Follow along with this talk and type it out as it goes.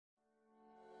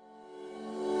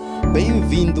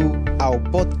Bem-vindo ao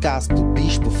podcast do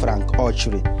Bispo Frank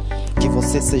Ochery. Que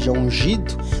você seja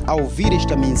ungido ao ouvir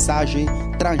esta mensagem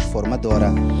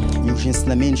transformadora e os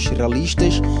ensinamentos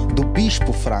realistas do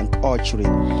Bispo Frank Ochery.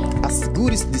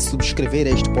 Assegure-se de subscrever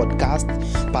este podcast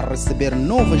para receber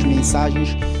novas mensagens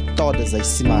todas as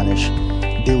semanas.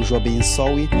 Deus o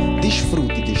abençoe.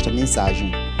 Desfrute desta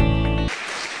mensagem.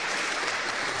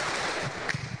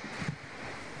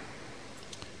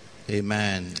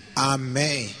 Amen.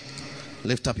 Amém.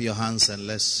 Lift up your hands and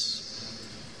let's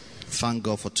thank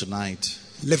God for tonight,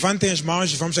 Levantem as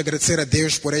mãos e vamos agradecer a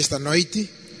Deus por esta noite,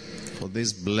 for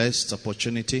this blessed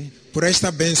opportunity por esta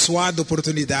abençoada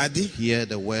oportunidade to hear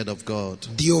the word of God.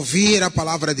 de ouvir a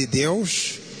palavra de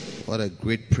Deus. What a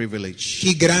great privilege,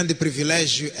 Que grande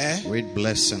privilégio é, great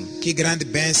blessing que grande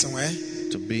bênção é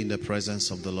to be in the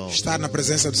presence of the Lord. estar na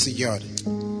presença do Senhor.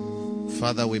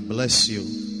 Father, we bless you.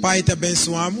 Pai, te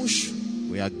abençoamos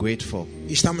We are grateful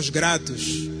e estamos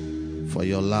gratos for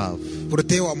your love por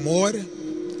teu amor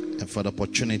and for the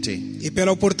opportunity e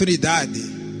pela oportunidade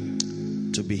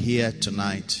to be here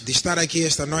tonight. de estar aqui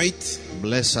esta noite.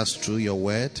 Bless us through your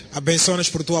word. Abençoa-nos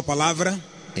por tua palavra.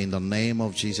 In the name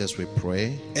of Jesus we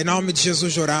pray. Em nome de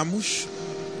Jesus oramos.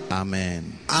 Amen.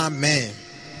 Amém.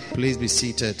 Please be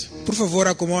seated. Por favor,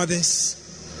 acomodem-se.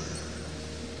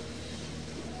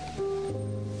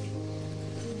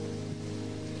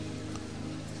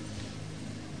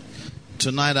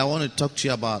 Tonight I want to talk to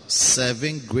you about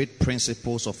 7 great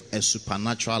principles of a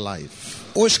supernatural life.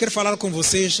 Hoje quero falar com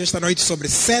vocês esta noite sobre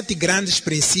 7 grandes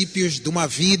princípios de uma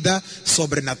vida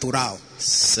sobrenatural.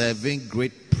 7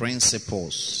 great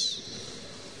principles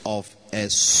of a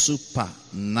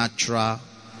supernatural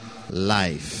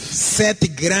life. 7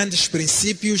 grandes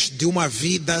princípios de uma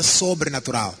vida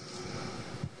sobrenatural.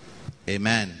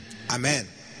 Amen. Amém.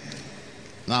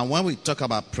 Now when we talk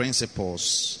about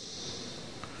principles,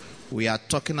 we are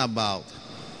talking about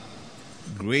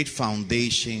great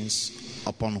foundations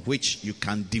upon which you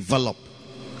can develop.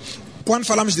 Quando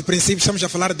falamos de princípios, estamos a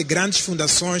falar de grandes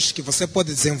fundações que você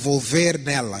pode desenvolver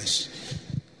nelas.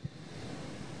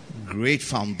 Great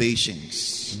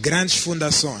foundations Grandes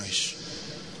fundações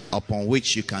upon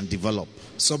which you can develop.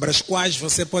 sobre as quais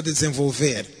você pode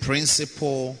desenvolver.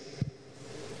 Principle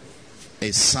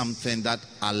is something that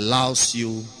allows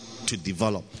you to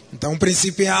develop. Então, um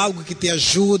princípio é algo que te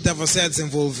ajuda você a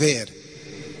desenvolver.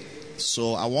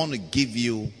 So I want to give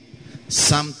you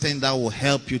something that will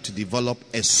help you to develop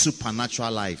a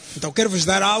supernatural life. Então, quero vos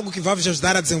dar algo que vai vos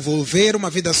ajudar a desenvolver uma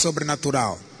vida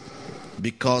sobrenatural.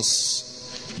 Because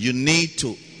you need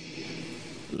to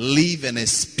live and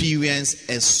experience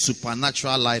a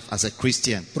supernatural life as a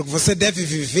Christian. Porque você deve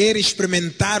viver e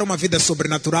experimentar uma vida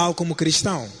sobrenatural como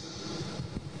cristão.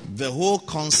 The whole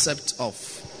concept of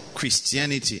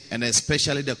Christianity, and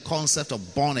especially the concept of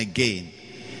born again,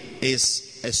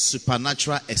 is a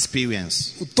supernatural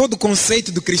experience. Todo o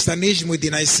conceito do cristianismo e de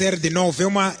nascer de novo é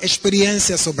uma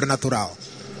experiência sobrenatural.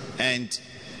 And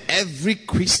every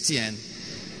Christian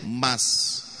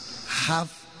must have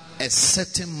a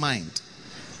certain mind,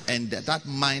 and that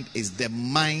mind is the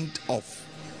mind of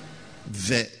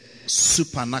the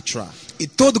supernatural. E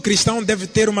todo cristão deve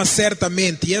ter uma certa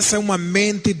mente, e essa é uma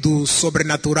mente do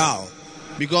sobrenatural.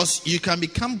 Because you can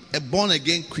become a born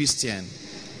again Christian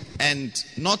and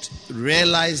not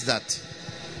realize that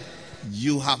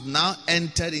you have now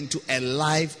entered into a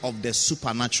life of the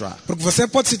supernatural. Porque você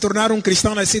pode se tornar um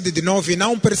cristão nascido de novo e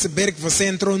não perceber que você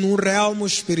entrou num realmo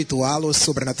espiritual ou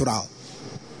sobrenatural.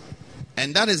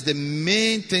 And that is the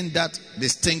main thing that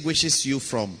distinguishes you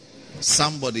from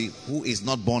somebody who is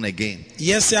not born again.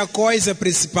 E essa é a coisa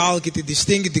principal que te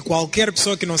distingue de qualquer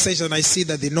pessoa que não seja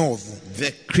nascida de novo.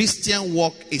 The Christian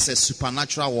walk is a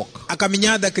supernatural walk. A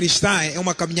caminhada cristã é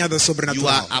uma caminhada You are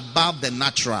sobrenatural. above the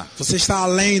natural. Você está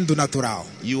além do natural.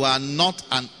 You are not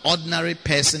an ordinary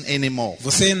person anymore.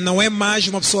 Você não é mais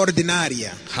uma pessoa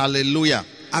ordinária. Hallelujah.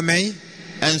 Amém?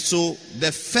 And so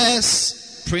the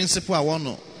first principle I want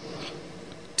to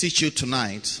teach you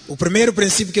tonight, O primeiro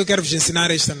princípio que eu quero vos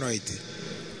ensinar esta noite.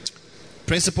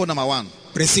 principle number 1.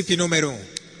 Princípio número 1.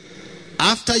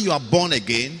 After you are born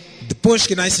again, Depois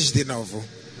que nasces de novo,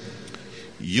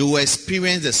 you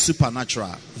experience the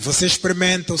supernatural, você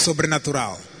experimenta o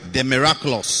sobrenatural, the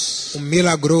miraculous, o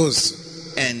milagroso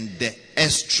and the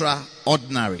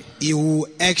extraordinary. e o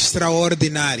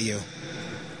extraordinário.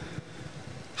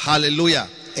 Hallelujah.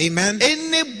 Amen?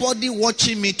 Anybody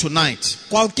watching me tonight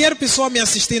Qualquer pessoa me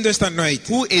assistindo esta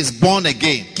noite who is born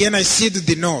again, que é nascido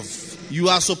de novo, you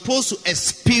are supposed to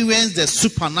experience the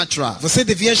supernatural, você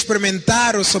devia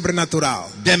experimentar o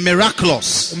sobrenatural, the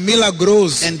miraculous, o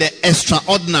milagroso and the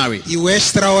extraordinary. e o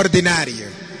extraordinário.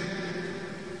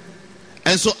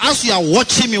 And so as you are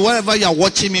watching me, wherever you are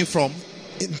watching me from,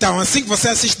 Então, assim que você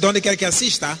assiste, de onde quer que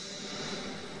assista,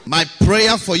 my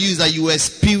prayer for you is that you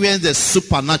experience the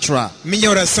supernatural. minha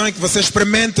oração é que você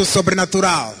experimente o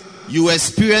sobrenatural. You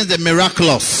experience the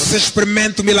miraculous. Você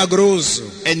experimente o milagroso.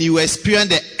 And you experience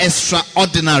the E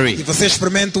extraordinary. você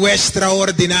experimenta o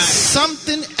extraordinário.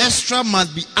 Something extra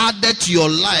must be added to your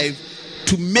life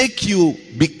to make you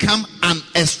become an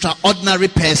extraordinary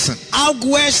person.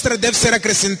 Algo extra deve ser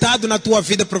acrescentado na tua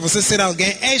vida para você ser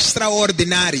alguém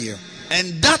extraordinário.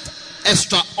 And that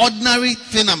extraordinary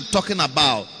thing I'm talking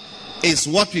about is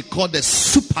what we call the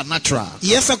supernatural.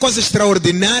 E essa coisa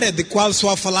extraordinária de qual estou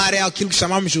a falar é aquilo que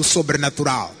chamamos de o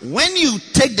sobrenatural. When you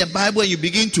take the Bible and you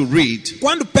begin to read,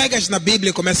 Quando pegas na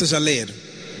Bíblia e começas a ler,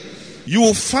 you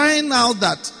will find out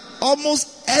that almost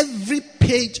every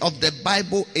page of the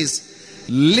Bible is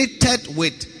littered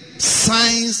with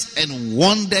signs and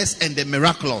wonders and the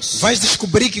miraculous. vais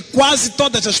descobrir que quase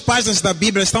todas as páginas da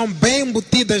Bíblia estão bem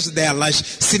embutidas delas,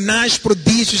 sinais,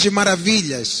 prodígios e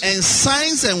maravilhas. And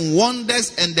signs and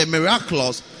wonders and the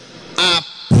miraculous are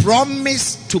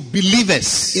promised to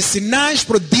believers. E sinais,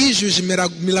 prodígios e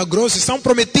milagrosos são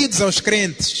prometidos aos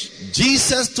crentes.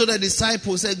 Jesus told the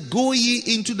disciples, said, "Go ye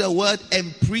into the world and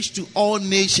preach to all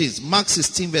nations." Mark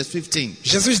 16 verse 15.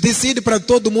 Jesus decide para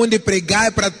todo mundo e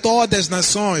pregar para todas as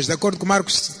nações, de acordo com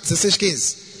Marcos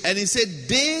 16:15. And he said,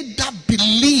 "They that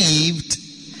believed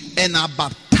and are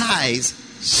baptized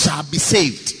shall be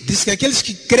saved. Diz que aqueles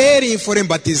que crerem e forem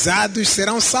batizados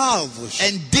serão salvos.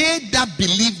 And they that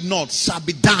believe not shall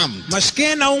be damned. Mas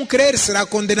quem não crer será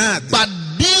condenado. But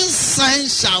these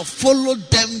signs shall follow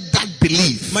them that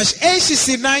believe." Mas estes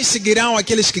sinais seguirão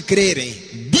aqueles que crerem.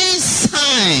 These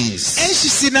signs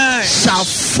Estes sinais shall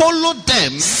follow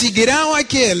them seguirão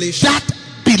aqueles that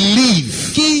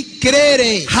believe. que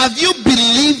crerem. Have you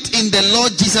believed in the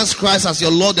Lord Jesus Christ as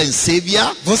your Lord and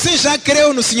Savior? Você já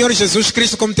creu no Senhor Jesus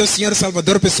Cristo como teu Senhor e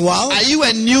Salvador pessoal? Are you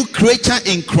a new creature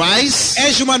in Christ?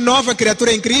 És uma nova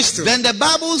criatura em Cristo? Then the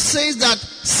Bible says that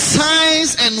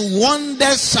signs and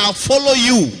wonders shall follow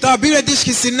you. Então a Bíblia diz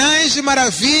que sinais e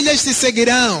maravilhas te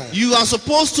seguirão. You are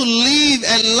supposed to live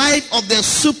a life of the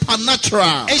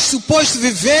supernatural. És suposto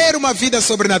viver uma vida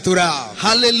sobrenatural.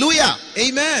 Hallelujah.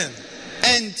 Amen.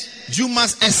 And you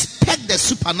must expect the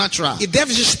supernatural. E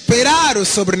deves esperar o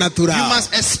sobrenatural. You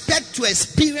must expect to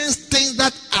experience things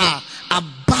that are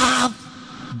above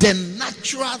the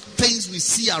natural things we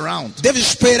see around. Deves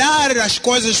esperar as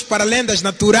coisas para além das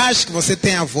naturais que você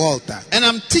tem à volta. And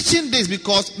I'm teaching this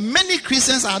because many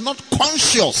Christians are not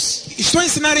conscious Estou a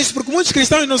ensinar isso porque muitos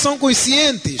cristãos não são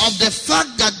conscientes of the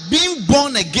fact that being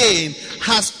born again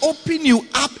has opened you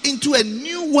up into a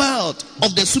new world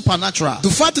of the supernatural. do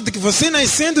fato de que você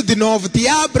nascendo de novo te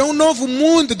abre um novo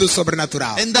mundo do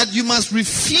sobrenatural. And that you must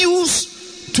refuse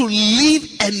to live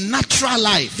a natural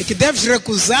life. E que deves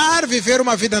recusar viver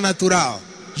uma vida natural.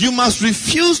 You must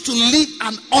refuse to live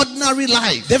an ordinary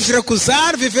life Deves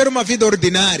recusar viver uma vida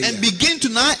ordinária. and begin to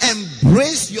now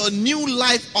embrace your new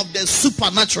life of the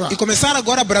supernatural. E começar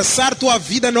agora a abraçar tua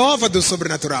vida nova do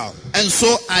sobrenatural. And so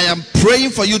I am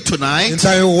praying for you tonight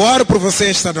Então eu oro por você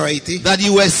esta noite. that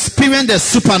you experience the Que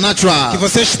supernatural.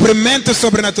 você experimente o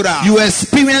sobrenatural. You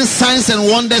experience signs and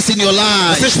wonders in your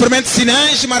Você life. experimente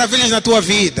sinais e maravilhas na tua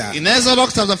vida. In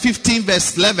Exodus chapter 15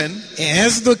 verse 11, Em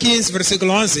Êxodo 15,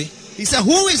 versículo 11. he said,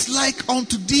 "Who is like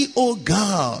unto thee, O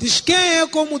God, Diz, quem é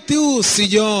como tu,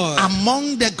 Senhor?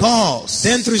 among the gods?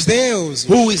 Dentre os deuses.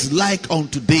 Who is like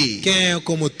unto thee? Quem é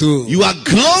como tu? You are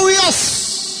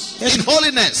glorious in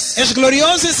holiness, És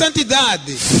glorioso em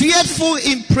santidade. fearful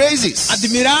in praises,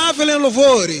 Admirável em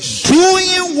louvores.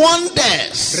 doing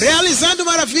wonders." Realizando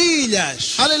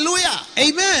maravilhas. Hallelujah.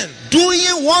 Amen.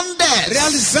 Doing wonders.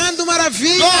 Realizando God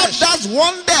maravilhas. does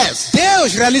wonders.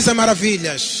 Deus realiza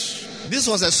maravilhas. This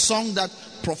was a song that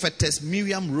prophetess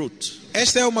Miriam wrote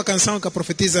Esta é uma canção que a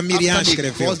profetisa Miriam after they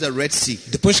escreveu. crossed the Red Sea.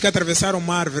 Depois que atravessaram o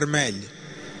Mar Vermelho.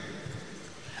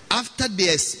 After they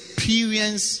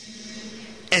experience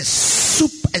a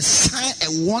sign, a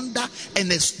wonder, and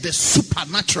the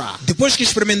supernatural Depois que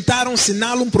experimentaram um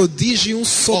sinal, um prodígio e um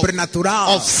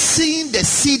sobrenatural. of seeing the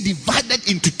sea divided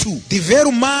into two. De ver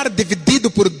o mar dividido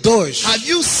por dois. Have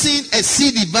you seen a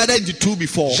sea divided into two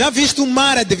before? Já viste o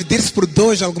mar a dividir-se por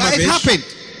dois alguma It vez? happened.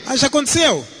 Já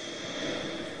aconteceu.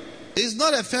 It's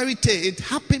not a fairy tale. It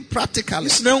happened practically.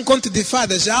 Isso não é um conto de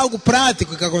fadas, é algo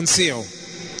prático que aconteceu.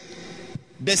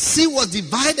 The sea was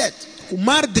divided, O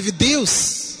mar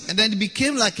dividiu-se. and then it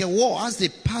became like a wall as they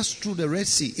passed through the Red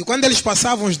Sea. E quando eles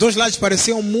passavam, os dois lados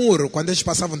pareciam um muro, quando eles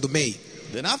passavam do meio.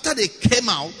 Then after they came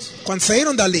out, Quando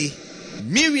saíram dali,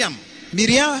 Miriam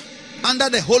Miriam under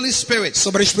the Holy Spirit,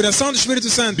 sobre a inspiração do Espírito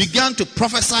Santo, began to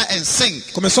prophesy and sing.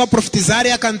 começou a profetizar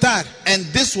e a cantar. And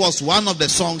this was one of the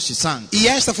songs she sang. E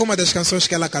esta foi uma das canções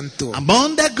que ela cantou.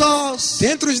 Among the gods,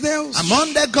 Dentre os deuses,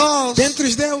 among the gods, dentre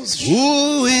os deuses,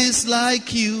 who is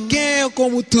like you? quem é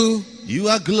como tu? You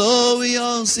are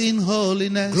glorious in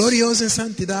holiness, Glorioso em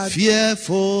santidade,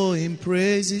 fearful in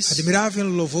praises, admirável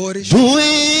em louvores,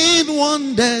 doing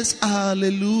wonders,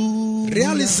 hallelujah.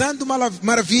 realizando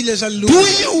maravilhas, aleluia.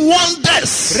 Doing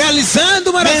wonders.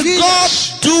 Realizando May God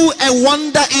maravilhas. do a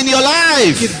wonder in your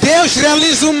Que life. Deus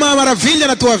realize uma maravilha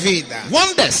na tua vida.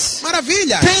 Wonders.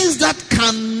 Maravilha. Things that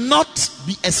cannot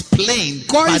be explained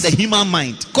by the human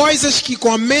mind. Coisas que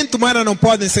com a mente humana não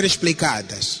podem ser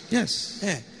explicadas. Yes.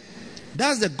 É.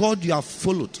 That's the God you have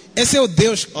followed. Esse é o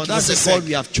Deus que Or that's você the God segue.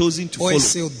 we have chosen to Ou follow.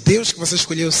 esse é o Deus que você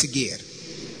escolheu seguir.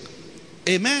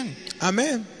 Amen.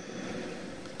 Amém.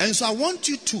 And so I want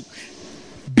you to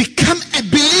become a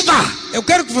believer Eu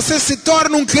quero que você se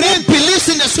torne um who crente believes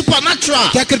in the supernatural.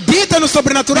 que acredita no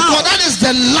sobrenatural. Because that is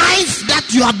the life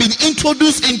that you have been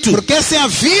introduced into. Porque essa é a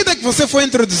vida que você foi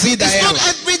introduzida a It's ela. not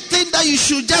everything that you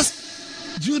should just,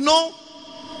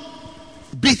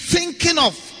 be thinking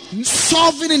of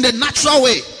solving in the natural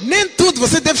way. Nem tudo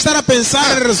você deve estar a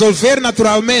pensar em resolver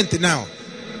naturalmente, não.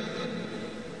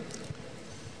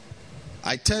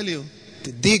 I tell you,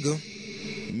 Te digo,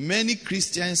 many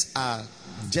Christians are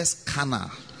just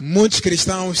carnal. muitos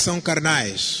cristãos são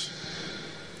carnais.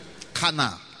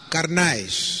 Carnal.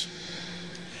 Carnais.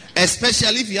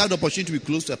 Especially if you have the opportunity to be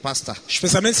close to a pastor.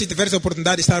 Especialmente se tiveres a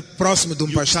oportunidade de estar próximo de um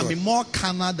You can pastor. be more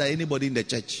carnal than anybody in the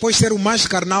church. Pode ser o mais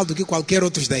carnal do que qualquer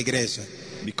outro da igreja.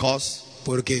 Because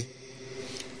Por quê?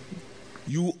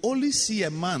 you only see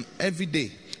a man every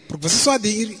day. Porque você só há de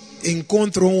ir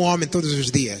encontro um homem todos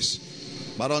os dias.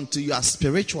 But until you are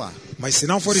spiritual, Mas se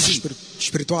não fores Sim.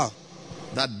 espiritual,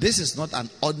 that this is not an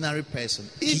ordinary person.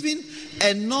 Even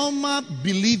a normal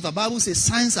believer, Bible says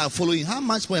signs are following. How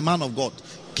much for a man of God?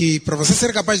 que para você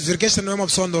ser capaz de dizer que esta não é uma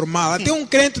pessoa normal, até um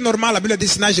crente normal, a Bíblia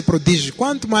diz sinais de prodígio,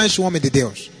 quanto mais um homem de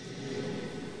Deus.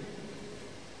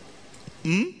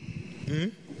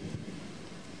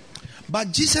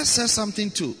 But Jesus says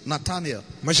something to Nathanael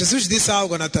Mas Jesus disse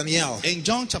algo a Nataniel in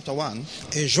John chapter 1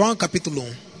 em João capítulo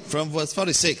 1, from verse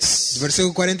 46.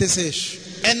 versículo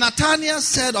 46. And Nathanael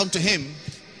said unto him,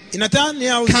 E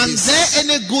Nataniel can disse: there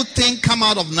any good thing come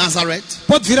out of Nazareth?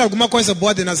 pode vir alguma coisa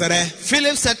boa de Nazaré?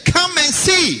 Philip said, come and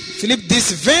see. Filipe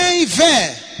disse: vem e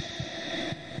vê,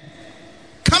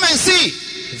 Come and see.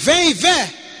 vem e vê.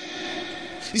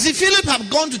 You see, Philip had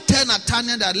gone to tell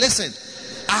Nathanael that, listen,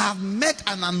 I have met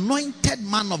an anointed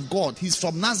man of God. He's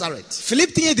from Nazareth.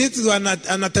 Filipe tinha dito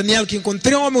a Nataniel que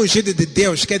encontrei um homem ungido de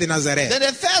Deus que é de Nazaré. Then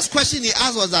the first question he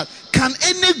asked was that, can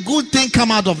any good thing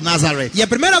come out of Nazareth? E a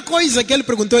primeira coisa que ele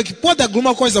perguntou é que pode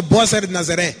alguma coisa boa sair de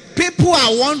Nazaré? People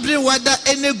are wondering whether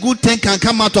any good thing can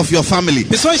come out of your family.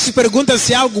 Pessoas se perguntam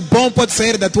se algo bom pode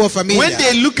sair da tua família. When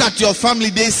they look at your family,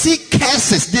 they see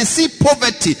curses, they see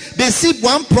poverty, they see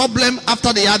one problem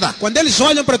after the other. Quando eles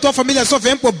olham para a tua família, só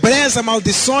vêem pobreza,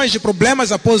 maldições e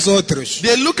problemas após outros.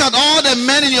 They look at all the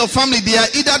men in your family, they are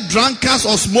either drunkards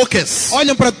or smokers.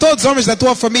 Olham para todos os homens da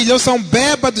tua família, ou são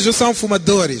bêbados ou são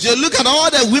fumadores. They look at all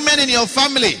the women in your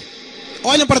family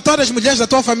Olham para todas as mulheres da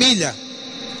tua família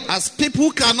as people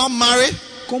who cannot marry,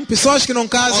 como pessoas que não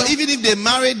casam, or even if they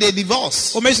marry, they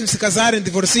divorce. ou mesmo se casarem,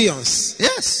 divorciam-se.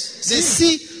 Yes, they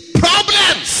see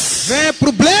problems, Vê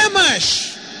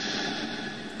problemas.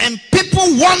 and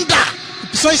people wonder E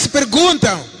pessoas se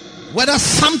perguntam whether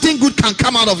something good can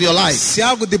come out of your life. se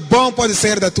algo de bom pode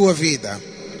sair da tua vida.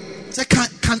 Say,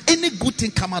 can any good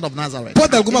thing come out of Nazareth?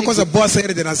 Pode alguma Any coisa good- boa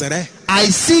sair de Nazaré? I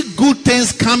see good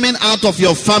things coming out of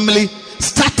your family,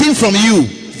 starting from you.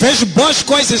 Vejo boas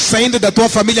coisas saindo da tua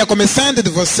família, começando de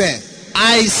você.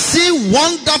 I see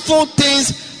wonderful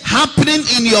things happening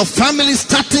in your family,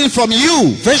 starting from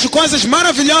you. Vejo coisas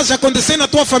maravilhosas acontecendo na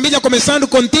tua família, começando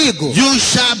contigo. You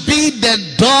shall be the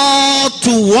door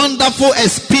to wonderful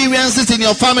experiences in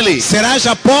your family. Serás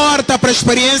a porta para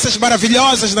experiências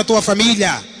maravilhosas na tua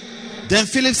família. Then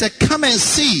Philip said, come and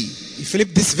see. E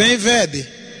Filipe disse: vem e vede.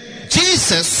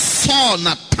 Jesus saw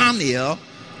Nathanael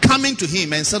coming to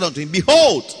him and said unto him,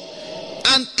 behold,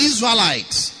 an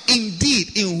Israelite,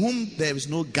 indeed, in whom there is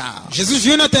no guile. Jesus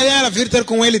viu Natanael vir ter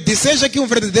com ele e disse: seja aqui um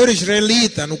verdadeiro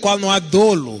israelita, no qual não há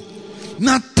dolo.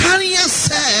 Nathanael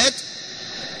said,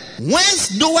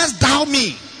 whence knowest thou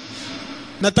me?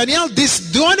 Natanael disse: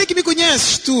 de onde é que me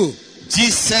conheces tu?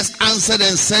 Jesus answered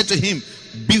and said to him,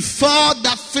 before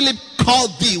that Philip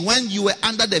called thee, when you were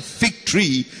under the fig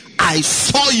tree, I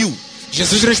saw you.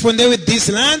 Jesus respondeu e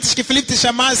disse: antes que Filipe te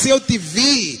chamasse, eu te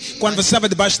vi, quando você estava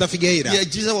debaixo da figueira. Yeah,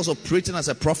 Jesus was operating as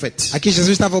a prophet. Aqui Jesus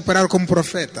estava a operar como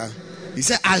profeta. He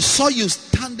said, I saw you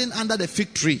standing under the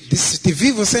fig tree Disse, te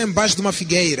vi você embaixo de uma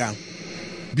figueira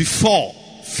before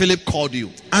Philip called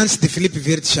you. antes de Filipe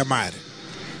vir te chamar.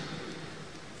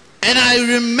 And I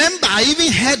remember, I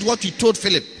even heard what you told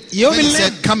Philip. E eu When me he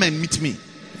said, lembro. come and meet me.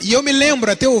 E eu me lembro,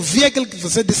 até ouvi aquilo que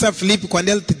você disse a Filipe quando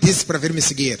ele te disse para vir me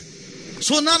seguir.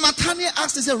 So now Nathanael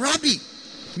asked, he said, Rabbi,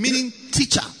 meaning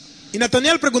teacher, E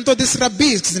Natanael perguntou desse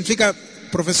rabi, que significa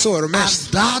professor, ou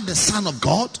mestre. art thou the son of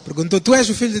God? Perguntou, tu és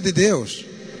o filho de Deus?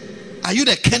 Are you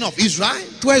the king of Israel?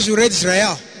 Tu és o rei de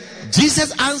Israel?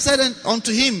 Jesus answered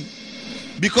unto him,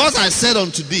 because I said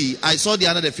unto thee, I saw thee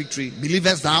under the fig tree,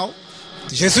 believest thou?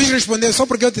 Jesus respondeu, só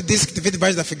porque eu te disse que te vi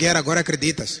debaixo da figueira, agora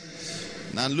acreditas?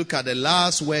 Now look at the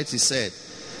last words he said.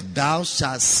 Thou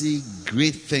shalt see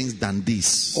great things than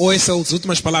this. Ou essas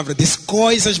últimas palavras, disse,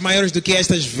 coisas maiores do que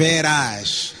estas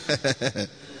verás.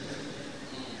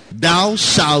 Thou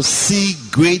shalt see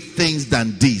great things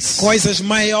than this. Coisas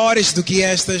maiores do que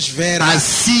estas I verás.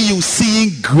 see you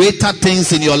seeing greater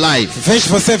things in your life. Vejo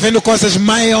você vendo coisas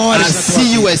maiores I na tua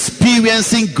see you vida.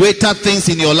 experiencing greater things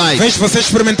in your life. Vejo você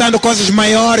experimentando coisas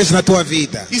maiores na tua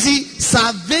vida. You see,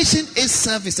 salvation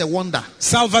itself is a wonder.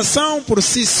 Salvação por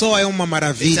si só é uma It's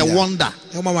maravilha. a wonder.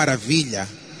 É uma maravilha.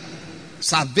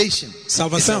 Salvation is a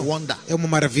Salvação wonder. é uma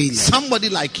maravilha. Somebody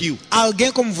like you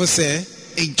Alguém como você,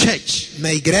 in church,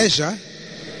 na igreja,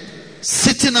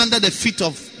 sitting under the feet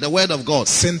of the word of God.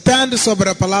 sentando sobre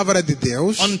a palavra de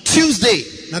Deus, On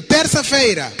Tuesday, na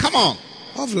terça-feira, come on,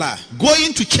 ouve lá,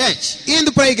 going to church,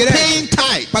 indo para a igreja, paying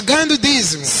tithe, pagando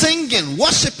dízimo, singing,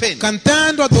 worshiping,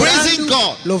 cantando, praising adorando,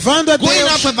 God, louvando a going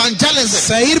Deus, up evangelism.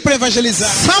 sair para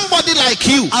evangelizar. Somebody like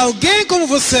you, Alguém como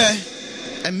você,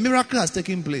 a miracle has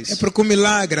taken é place. porque um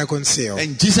milagre aconteceu.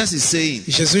 And Jesus is saying,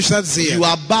 E Jesus está you dizendo,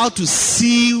 are about to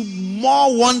see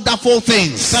more wonderful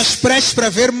things. estás prestes para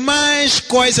ver mais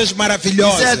coisas He said,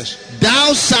 maravilhosas.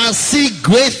 thou shalt see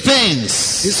great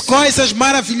things Diz, coisas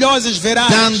maravilhosas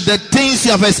verás than the things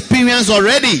you have experienced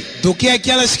already. do que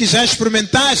aquelas que já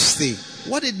experimentaste.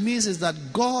 What it means is that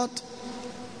God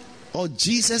or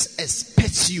Jesus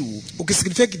expects you. O que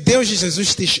significa que Deus e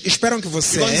Jesus te esperam que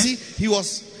Because you você, see,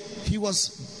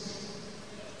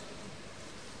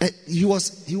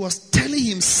 he was telling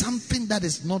him something that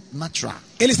is not natural.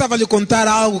 ele estava a lhe contar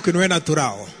algo que não é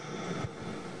natural.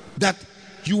 That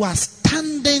you are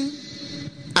standing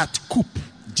at Coop.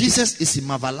 Jesus is in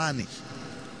Mavalani.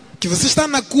 Que você está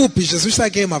na CUP e Jesus está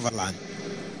aqui em Mavalane.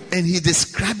 And he's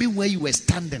describing where you were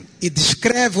standing. E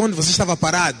descreve onde você estava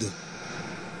parado.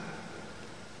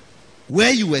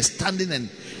 Where you were standing and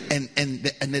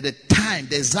the time,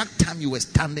 the exact time you were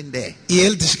standing there. E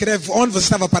ele descreve onde você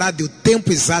estava parado e o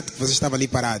tempo exato que você estava ali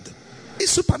parado.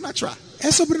 It's supernatural.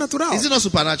 É sobrenatural. Is it not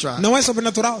supernatural? Não é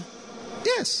sobrenatural?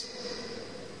 Yes.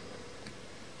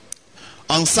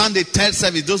 On Sunday, third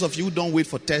service, those of you who don't wait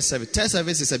for third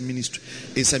service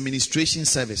is a ministration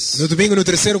service. No domingo, no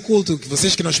terceiro culto, que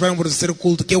vocês que não esperam por terceiro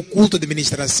culto, que é o culto de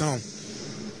ministração.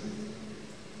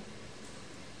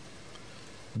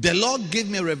 The Lord gave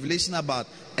me a revelation about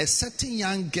a certain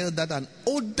young girl that an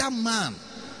older man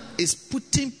is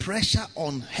putting pressure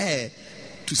on her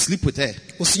to sleep with her.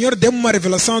 O Senhor deu-me uma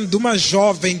revelação de uma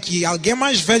jovem que alguém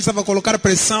mais velho estava a colocar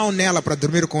pressão nela para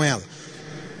dormir com ela.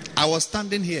 I was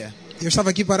standing here Eu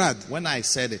estava aqui parado when I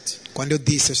said it. quando eu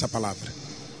disse esta palavra.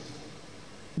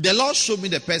 The Lord showed me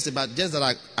the person, but just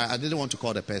that I didn't want to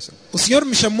call the person. O Senhor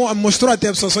me chamou, mostrou até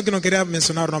a pessoa, só que não queria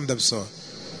mencionar o nome da pessoa.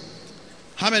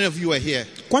 How many of you were here?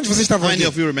 Quantos de vocês How estavam many aqui?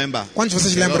 of you remember? Quantos de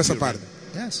vocês A lot lembram of essa you parte?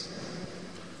 remember. Yes.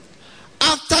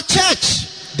 After church,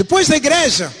 Depois da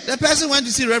igreja, the person went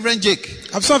to see Reverend Jake.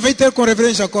 a pessoa veio ter com o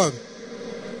reverendo Jacob.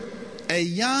 A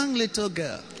young little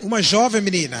girl, Uma jovem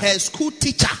menina. her school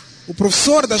teacher, O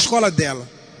professor da escola dela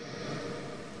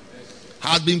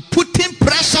had been putting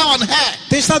pressure on her.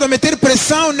 tem estado a meter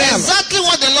pressão nela. Exactly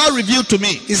what the Lord revealed to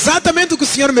me. Exatamente o que o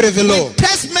Senhor me revelou.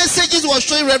 Text messages was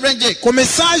showing Reverend Jake. Com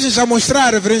mensagens a mostrar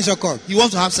ao reverendo Jacob He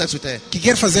wants to have sex with her. que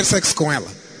quer fazer sexo com ela.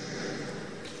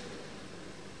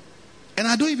 And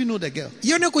I don't even know the girl.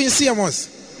 E eu nem conhecia a moça.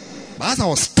 But as I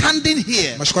was standing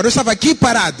here, Mas quando eu estava aqui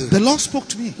parado, the Lord spoke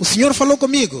to me. o Senhor falou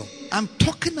comigo. I'm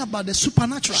talking about the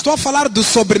supernatural. Estou a falar do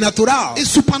sobrenatural. It's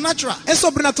supernatural. É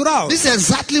sobrenatural. This is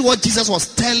exactly what Jesus was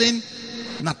telling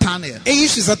Nathanael. É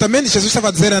isso exatamente que Jesus estava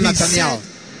a dizer a He Natanael.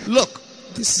 said, look,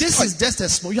 this is just a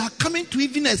small. You are coming to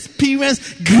even experience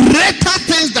greater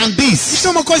things than this. Isto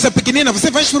é uma coisa pequenina.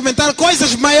 Você vai experimentar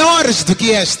coisas maiores do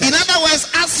que esta. In other words,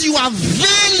 as you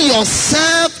avail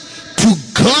yourself to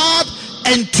God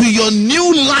and to your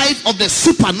new life of the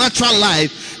supernatural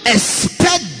life,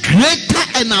 expect greater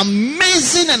and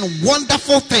amazing and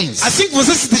wonderful things. Assim que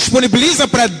você se disponibiliza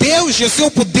para Deus e o seu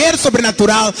poder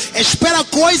sobrenatural, espera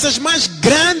coisas mais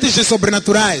grandes e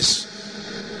sobrenaturais.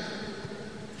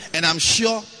 And I'm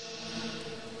sure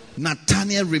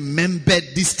Nathanael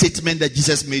remembered this statement that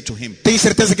Jesus made to him. Tenho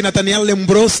certeza que Natanael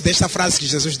lembrou-se desta frase que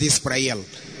Jesus disse para ele.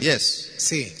 Yes,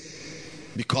 Sim,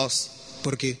 because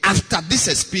porque after this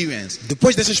experience,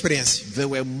 depois dessa experiência, there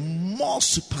were more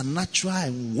supernatural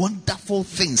and wonderful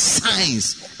things,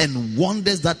 signs and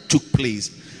wonders that took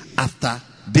place after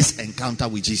this encounter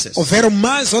with Jesus. houveram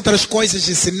mais outras coisas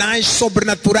e sinais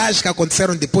sobrenaturais que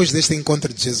aconteceram depois deste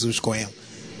encontro de Jesus com ele.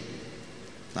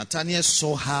 Nathanael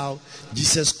saw how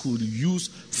Jesus could use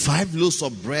 5 loaves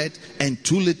of bread and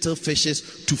 2 little fishes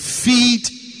to feed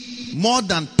more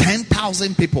than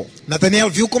 10,000 people. Natanael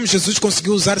viu como Jesus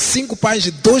conseguiu usar 5 pães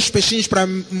e 2 peixinhos para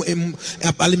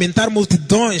alimentar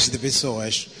multidões de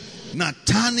pessoas.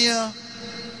 Nathanael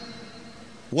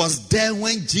was there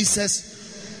when Jesus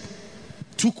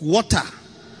took water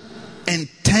and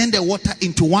turned the water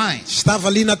into wine. Estava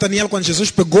ali Natanael quando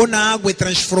Jesus pegou na água e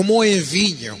transformou em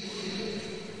vinho.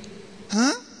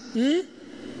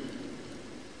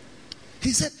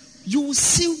 He said, you will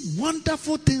see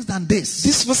wonderful things than this.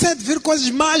 Disse, você há de ver coisas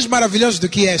mais maravilhosas do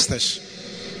que estas.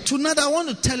 Tonight I want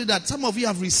to tell you that some of you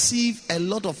have received a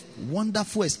lot of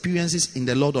wonderful experiences in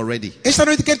the Lord already. Esta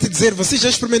noite quero te dizer, você já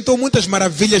experimentou muitas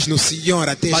maravilhas no Senhor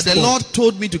até But este the ponto. Lord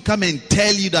told me to come and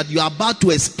tell you that you are about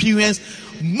to experience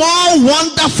more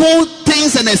wonderful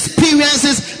things and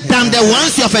experiences than the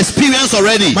ones you have experienced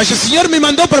already. Mas o Senhor me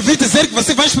mandou para vir dizer que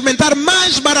você vai experimentar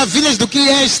mais maravilhas do que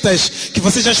estas que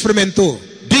você já experimentou.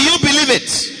 Do you believe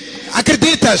it?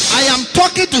 Acreditas? I am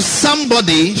talking to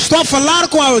somebody Estou a falar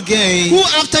com alguém who,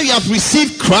 after you have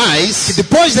received que Christ,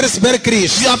 depois de receber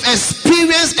Cristo, you have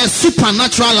experienced a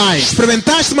supernatural life.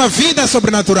 experimentaste uma vida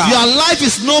sobrenatural. Your life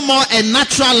is no more a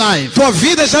natural life. Tua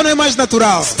vida já não é mais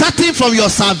natural. Starting from your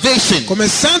salvation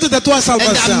Começando da tua and the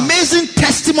salvação. amazing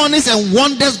testimonies and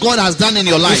wonders God has done in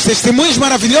your Os life. testemunhos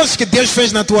maravilhosos que Deus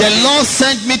fez na tua The vida. Lord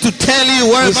sent me to tell you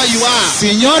wherever you O are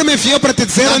Senhor me enviou para te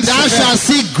dizer that onde thou shalt estiver.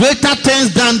 see greater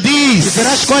things than these.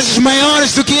 Verás coisas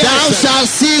maiores do que Thou estas. shalt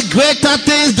see greater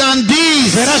things than these.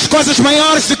 Verás coisas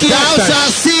maiores do que Thou estas.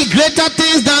 shalt see greater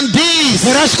things than these.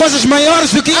 Verás coisas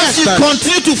maiores do que As you estas.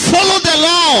 continue to follow the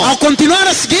Lord, Ao continuar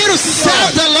a seguir o serve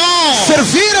Senhor, the Lord,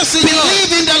 servir ao Senhor,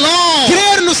 believe in the Lord,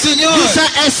 crer no Senhor, you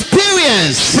shall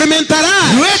experience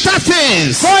experimentarás greater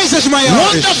things, coisas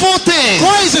maiores, wonderful things,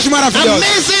 coisas maravilhosas,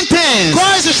 amazing things,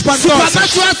 coisas espantosas,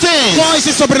 supernatural things.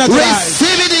 coisas sobrenaturais.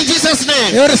 Receive it in Jesus'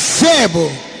 name. Eu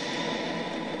recebo.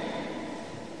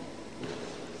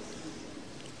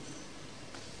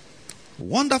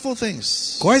 Wonderful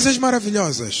things. Coisas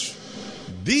maravilhosas.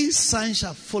 These signs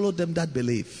shall follow them that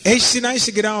believe. Estes sinais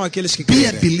seguirão aqueles que Be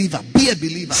a crerem. believer. Be a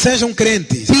believer. Sejam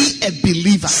crentes. Be a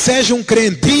believer. Sejam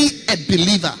crentes. Be a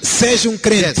believer. Sejam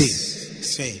crentes. Yes.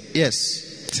 Sim. Yes.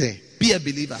 Sim. Be a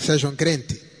believer. Sejam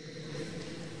crentes.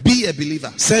 Be a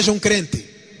believer. Sejam crentes.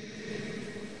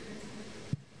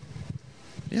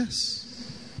 Yes.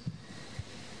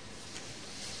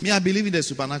 Me, I believe in the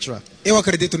supernatural. Eu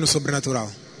acredito no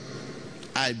sobrenatural.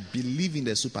 I believe in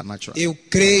the supernatural. Eu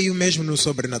creio mesmo no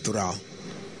sobrenatural.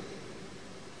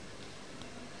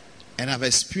 And I've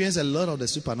experienced a lot of the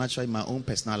supernatural in my own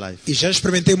personal life. E já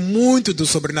experimentei muito do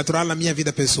sobrenatural na minha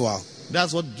vida pessoal.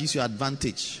 That's what gives you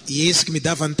advantage E é isso que me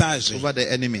dá vantagem over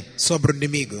the enemy sobre o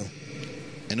inimigo.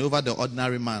 and over the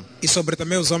ordinary man. E sobre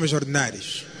também os homens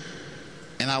ordinários.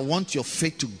 And I want your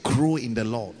faith to grow in the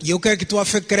Lord. E eu quero que tua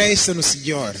fé cresça no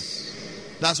Senhor.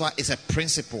 That's why it's a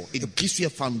principle. It gives you a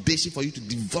foundation for you to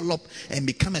develop and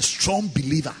become a strong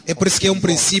believer. É por isso que é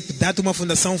princípio, dá-te uma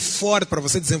fundação forte para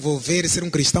você desenvolver e ser um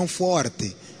cristão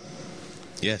forte.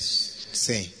 Yes.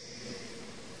 Sim.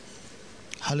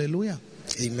 Hallelujah.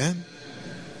 Amém.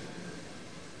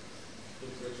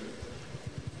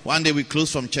 One day we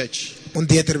closed from church.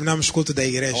 Dia terminamos o culto da I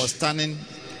igreja. was standing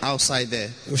outside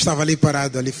there, Eu estava ali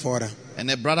parado, ali fora.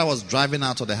 and a brother was driving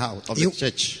out of the house of the You-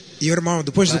 church. E o irmão,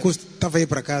 depois do culto, estava aí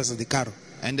para casa de carro.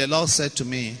 And the Lord said to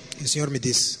me, E o Senhor me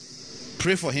disse: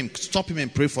 pray for him, stop him and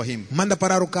pray for him manda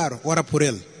parar o carro, ora por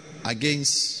ele.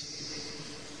 against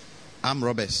armed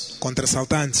robbers. Contra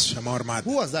assaltantes, a mão armada.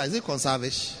 Who was that? Is it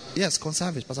Consalves? Yes,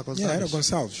 Consalves, Pastor Era Consalves.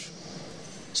 Gonçalves.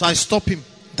 So I stopped him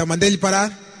Então mandei ele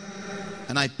parar,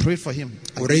 and I prayed for him.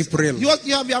 orei por ele. You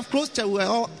have closed church, we were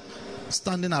all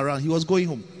standing around. He was going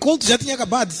home. O culto já tinha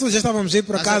acabado, todos já estávamos aí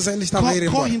para I casa, said, ele estava a ir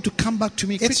call embora. him to come back to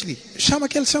me Ele quickly. disse, chama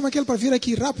aquele para vir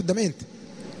aqui rapidamente.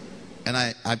 And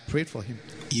I prayed for him.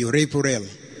 E orei por ele.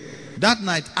 That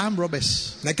night, armed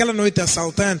robbers Naquela noite,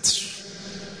 assaltantes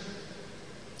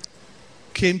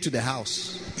came to the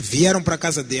house. Vieram para a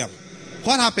casa dele.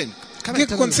 What happened? O Come que and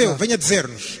tell aconteceu? us. Venha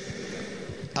dizer-nos.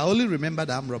 I only remember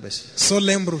the armed robbers. Só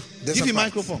lembro dessa Give me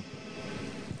parte. microphone.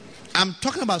 I'm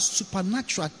talking about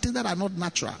supernatural things that are not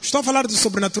natural. Estou a falar do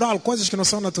sobrenatural, coisas que não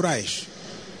são naturais.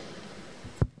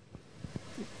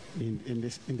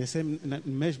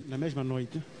 Na mesma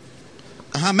noite,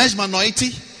 Mesma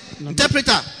noite.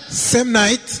 Interpreter. Same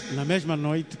night, na mesma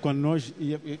noite, quando nós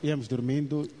íamos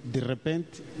dormindo, de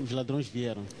repente os ladrões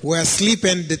vieram. we were asleep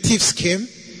and the thieves came.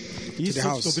 Isso the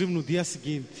house. descobrimos no dia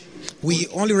seguinte, We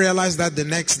only realized that the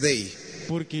next day.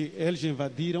 porque eles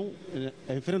invadiram.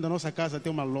 Em frente da nossa casa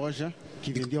tem uma loja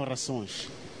que vendiam rações.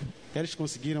 Eles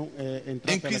conseguiram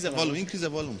entrar. Increase the pelaquela volume. loja. Increase the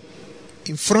volume.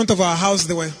 In front of our house,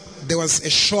 there was a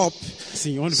shop.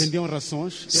 Sim, onde vendiam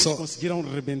rações. Eles So- conseguiram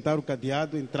rebentar o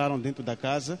cadeado, entraram dentro da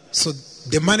casa So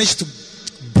they managed to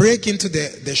break into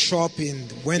the shop and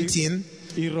went in.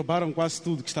 e roubaram quase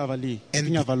tudo que estava ali, que And-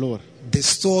 tinha valor. They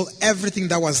stole everything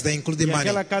that was there, including E money.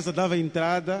 aquela casa dava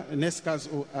entrada, nesse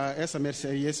caso, essa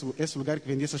mercearia, esse lugar que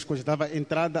vendia essas coisas, dava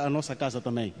entrada à nossa casa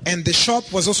também. And the shop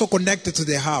was also connected to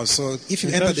the house. So if you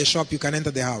Então- enter the shop, you can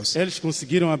enter the house. Eles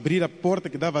conseguiram abrir a porta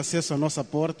que dava acesso à nossa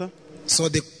porta. So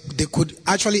they could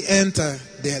actually enter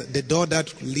the door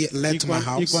that led E to my quando,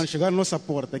 house. chegaram à nossa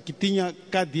porta, que tinha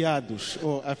cadeados,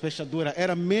 ou a fechadura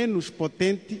era menos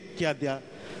potente que a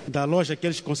da loja que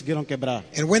eles conseguiram quebrar.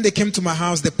 And when they came to my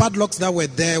house, the padlocks that were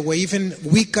there were even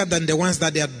weaker than the ones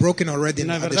that they had broken already E,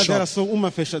 na at the verdade era shop. só uma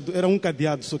fechadura, era um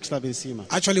cadeado só que estava em cima.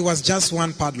 Actually, it was just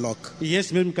one padlock. E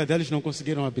esse mesmo cadeado eles não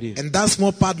conseguiram abrir. And that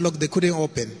small padlock they couldn't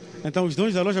open. Então os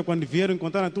donos da loja, quando vieram,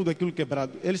 encontraram tudo aquilo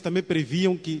quebrado. Eles também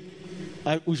previam que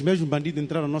os mesmos bandidos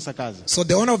entraram na nossa casa. So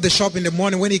the owner of the shop in the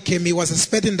morning when he came, he was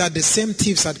expecting that the same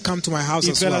thieves had come to my house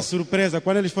E as pela well. surpresa,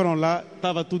 quando eles foram lá,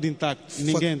 estava tudo intacto.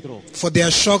 Ninguém entrou. For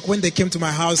their shock, when they came to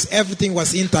my house, everything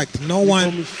was intact. No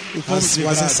one was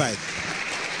livrados. inside.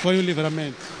 Foi um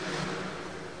livramento.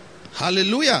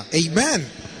 Hallelujah. Amen.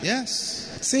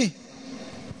 Yes. Sim,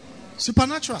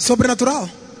 Supernatural. sobrenatural.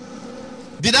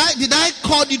 Did I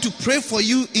call you to pray for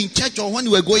you in church or when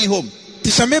you were going home? Te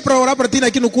chamei para orar para ti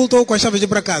aqui no culto ou com as chaves de ir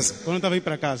para casa? Quando eu estava indo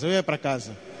para casa, eu ia para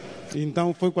casa.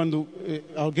 Então foi quando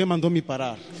alguém mandou me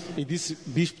parar e disse: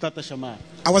 Bispo está a chamar.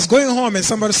 I was going home and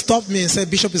somebody stopped me and said,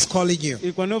 Bishop is calling you.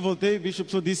 E quando eu voltei, o Bispo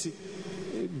só disse: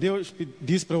 Deus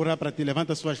disse para orar para ti,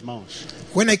 levanta suas mãos.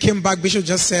 When I came back, Bishop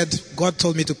just said, God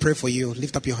told me to pray for you.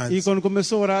 Lift up your E hands. quando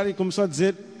começou a orar e começou a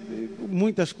dizer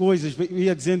muitas coisas,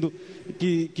 ia dizendo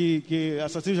que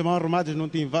assassinos de mãos arrumadas não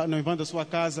invadam a sua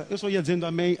casa. Eu só ia dizendo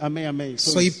amém, amém, amém.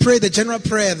 Só So he isso. prayed the general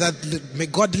prayer that may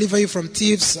God deliver you from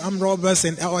thieves, armed robbers,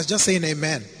 and I was just saying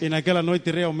amen. E naquela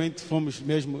noite realmente fomos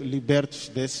mesmo libertos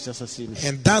desses assassinos.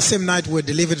 And that same night we were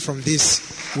delivered from these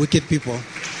wicked people.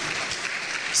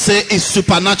 Say it's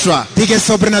supernatural. Diga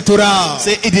sobrenatural.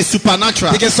 Say it is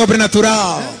supernatural. Diga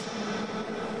sobrenatural.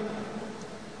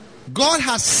 God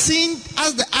has seen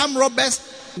as the armed robbers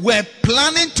were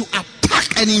planning to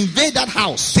attack and invade that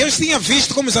house. Deus tinha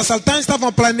visto como os assaltantes estavam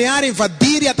a planear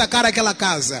invadir e atacar aquela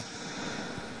casa.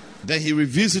 Then he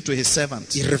reveals it to his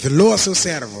servant. E revelou a seu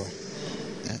servo.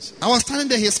 Yes. I was standing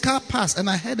there, his car passed, and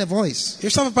I heard a voice. Eu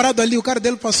estava parado ali, o cara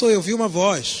dele passou e eu ouvi uma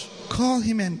voz. Call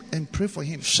him and pray for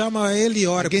him. Chama ele e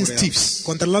ora por Against ele. thieves.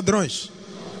 Contra ladrões.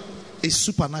 It's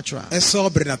supernatural. É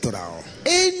sobrenatural.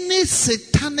 Any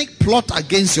satanic plot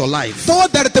against your life,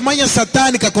 Toda artimanha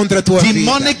satânica contra a tua vida.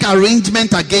 demonic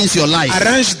arrangement against your life,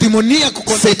 Arranjo demoníaco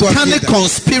contra a tua satanic vida.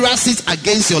 conspiracies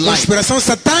against your life, Conspiração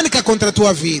satânica contra a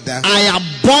tua vida. I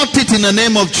abort it in the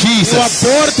name of Eu Jesus.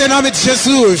 aborto em nome de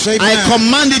Jesus. I Amém.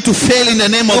 command it to fail in the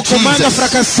name Eu of comando a Jesus.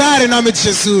 fracassar em nome de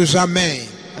Jesus. Amém.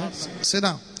 Sit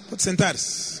down. Pode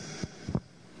sentar-se.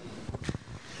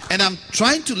 And I'm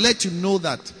trying to let you know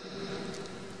that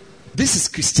this is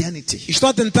Christianity. Estou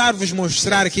a tentar vos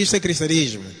mostrar que isto é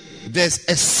cristianismo. There's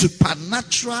a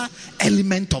supernatural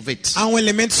element of it. Há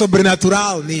elemento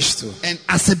sobrenatural nisto. And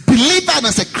as a believer and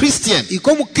as a Christian, E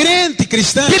como crente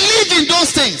cristão, believe in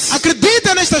those things.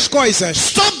 acredita nestas coisas.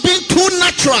 Stop being too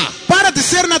natural, Para de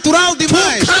ser natural too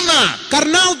demais. carnal,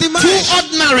 Carnal too demais.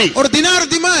 ordinary, Ordinário and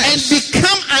demais.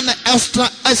 become an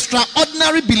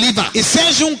extraordinary believer E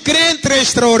seja um crente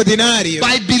extraordinário.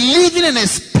 by believing and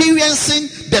experiencing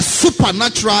the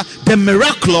supernatural, the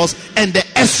miraculous, and the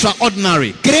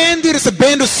extraordinary. Crendo e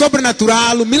recebendo o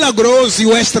sobrenatural, o milagroso e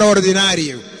o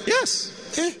extraordinário. Yes,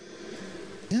 É.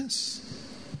 yes.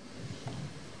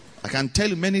 I can tell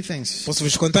you many things. Posso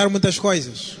vos contar muitas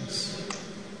coisas.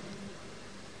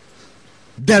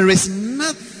 There is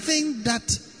nothing that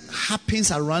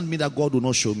happens around me that God will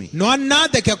not show me. Não há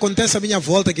nada que aconteça à minha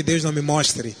volta que Deus não me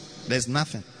mostre. There's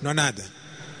nothing Não há nada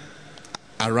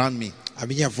around me. à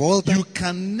minha volta. You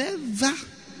can never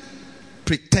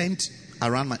pretend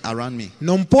around me.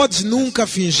 Não podes nunca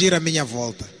fingir à minha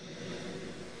volta.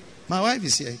 My wife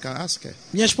is here. You can ask her.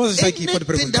 Minha esposa está aqui, pode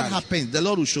Anything that perguntar. happens, the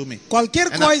Lord will show me. Qualquer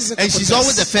coisa que And she's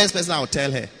always the acontece, first person I'll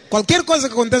tell her. qualquer coisa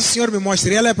que acontece, o Senhor me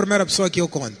mostra. E ela é a primeira pessoa que eu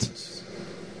conto.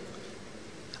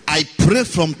 I pray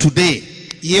from today.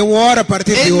 E eu oro a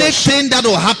partir de hoje. Anything that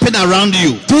will happen around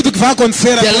you, Tudo que vai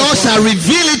acontecer the a Lord shall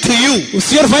reveal it to you. o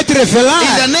Senhor vai te In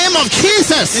revelar. the name of Em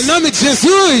Jesus. nome de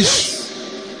Jesus.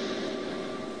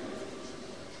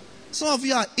 Some of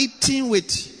you are eating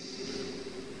with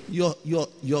your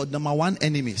number one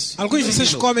enemies. Alguns de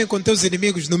vocês comem com teus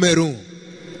inimigos número 1.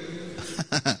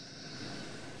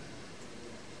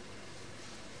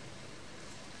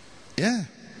 Yeah.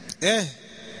 É.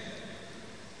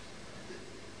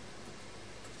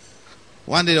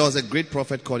 One day there was a great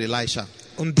prophet called Elisha.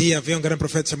 Dia havia grande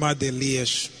profeta chamado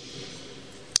Elias.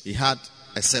 He had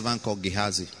a servant called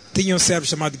Gehazi. Tinha servo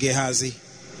chamado Gehazi.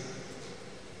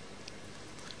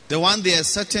 The one day a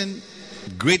certain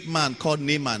great man called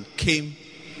Naaman came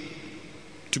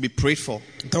to be prayed for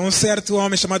Então certo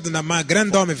homem chamado Naamã,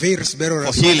 grande homem, veio receber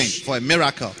for healing, orações. for a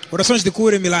miracle. Orações de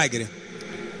cura e milagre.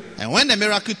 And when the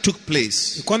miracle took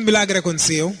place, E quando o milagre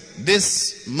aconteceu,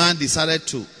 this man decided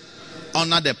to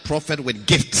honor the prophet with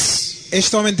gifts,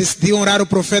 este homem decidiu honrar o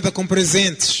profeta com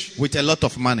presentes with a lot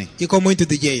of money. e com muito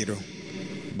dinheiro.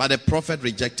 But the prophet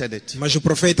rejected it. Mas o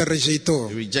profeta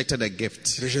rejeitou. He rejected the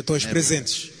gift. Rejeitou os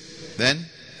presentes. Then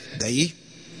Daí,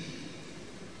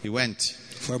 he went.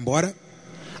 foi embora.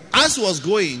 As he was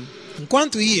going,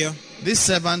 Enquanto ia, this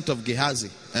servant of Gehazi,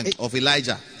 of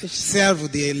Elijah, este servo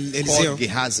de Eliseu, called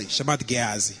Gehazi, chamado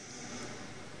Gehazi,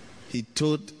 he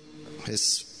told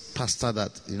his pastor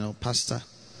that, Pastor,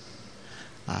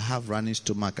 I have running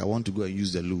stomach. I want to go and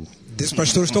use the loo. disse: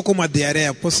 pastor, estou com uma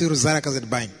diarreia, posso ir usar a casa de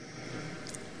banho?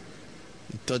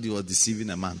 He thought he was deceiving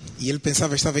a man. E ele pensava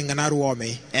que estava a enganar o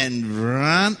homem. And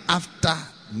ran after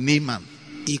Naaman.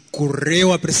 E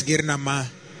correu a perseguir Naamã.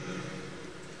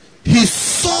 He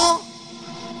saw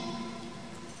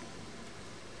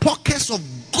pockets of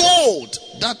gold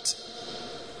that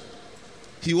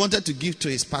he wanted to give to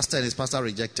his pastor, and his pastor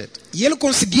rejected. E ele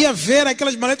conseguia ver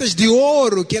aquelas maletas de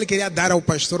ouro que ele queria dar ao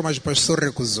pastor, mas o pastor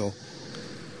recusou.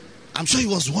 I'm sure he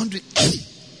was wondering, hey,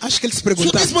 Acho que ele se so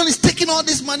perguntava: this man is taking all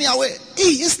this money away.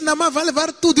 ei, esse Naamã vai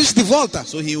levar tudo isso de volta?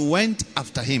 So he went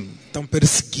after him Então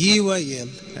perseguiu a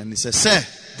ele. and he said, Sir,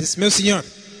 Disse: meu senhor,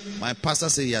 my pastor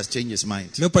said he has changed his mind.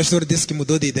 meu pastor disse que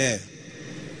mudou de ideia.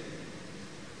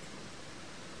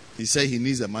 He said he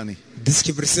needs the money. Disse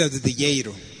que precisa de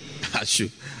dinheiro. I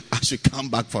should come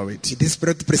back for E it. disse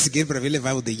para eu te perseguir para vir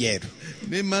levar o dinheiro.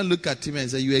 Naaman looked at him and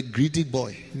said, You're a greedy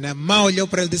boy. Naamã olhou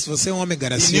para ele e disse: você é um homem He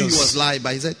knew he was gracioso. lying,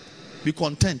 but he said, Be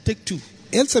content, take two.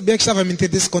 Ele sabia que estava a mentir,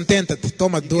 disse: contenta-te,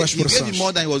 toma duas He gave him porções.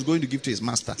 more than he was going to give to his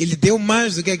master. Ele deu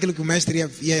mais do que aquilo que o mestre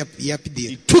ia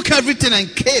pedir. Took everything and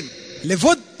came.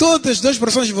 Levou todas as duas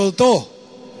porções e voltou.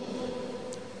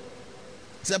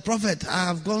 He said, Prophet, I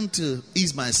have gone to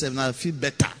ease myself now. I feel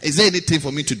better. Is there anything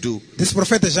for me to do? Disse: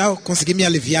 profeta, já consegui me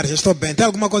aliviar, já estou bem. Tem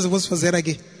alguma coisa que eu posso fazer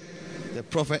aqui? The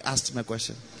prophet asked me a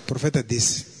question. O profeta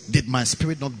disse: Did my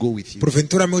spirit not go with you?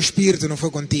 porventura meu espírito não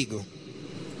foi contigo?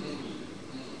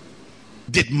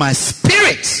 Did my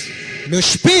spirit Meu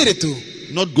espírito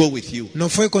not go with you? não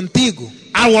foi contigo?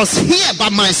 I was here,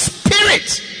 but my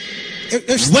spirit Eu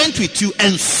went with you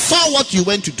and saw what you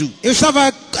went to do. estava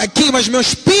aqui, mas meu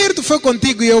espírito foi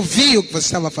contigo e eu vi o que você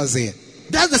estava a fazer.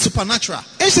 That's the supernatural.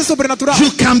 Este é sobrenatural.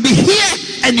 You can be here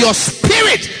and your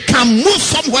spirit can move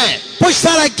somewhere. Pode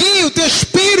estar aqui, o teu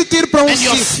espírito ir para And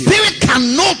your sítio. spirit can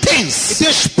know E things.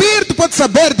 teu espírito pode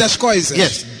saber das coisas.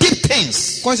 Yes, deep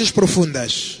things. Coisas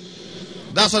profundas.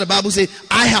 That's what the Bible says.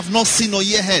 I have not seen nor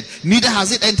ear heard, neither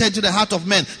has it entered into the heart of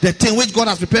man, the thing which God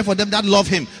has prepared for them that love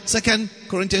him. 2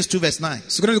 Corinthians 2 verse 9.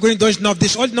 2 Coríntios 2:9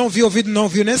 diz: olho não viu, ouvido não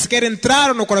viu, nem sequer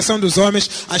entraram no coração dos homens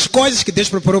as coisas que Deus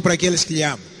preparou para aqueles que lhe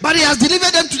amam. But he has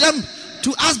delivered them to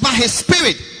us by his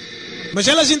spirit. Mas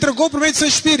elas entregou por meio do seu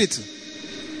espírito.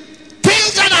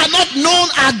 Things that are not known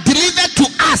are delivered to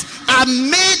us, are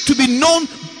made to be known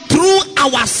through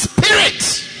our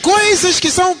spirit. Coisas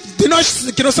que são de nós,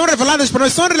 que não são reveladas por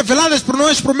nós, são reveladas por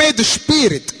nós por meio do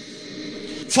espírito.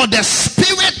 For the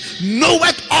spirit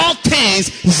knoweth all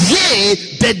things, yea,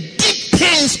 the deep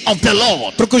things of the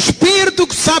Lord. Porque o espírito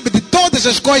sabe de todas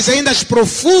as coisas, ainda as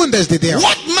profundas de Deus.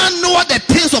 What man knoweth the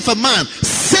things of a man,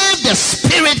 save the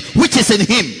spirit which is in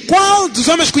him. Qual dos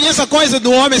homens conhece a coisa do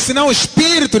homem, senão o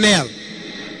espírito nele?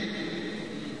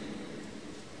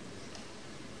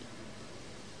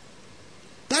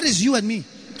 That is you and me.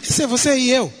 Isso é você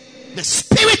e eu. The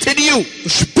spirit in you. O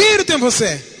espírito Espírito em você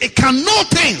It can know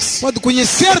things. pode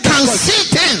conhecer It das can coisas,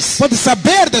 see things pode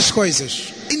saber das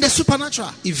coisas in the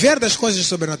supernatural. e ver das coisas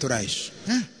sobrenaturais.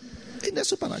 Yeah. In the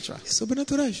supernatural.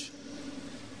 Sobrenaturais.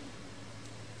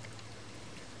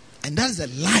 And that's the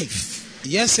life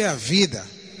E essa é a vida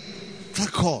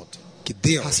that God que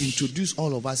Deus has introduced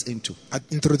all of us into.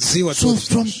 introduziu a So todos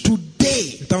from nós.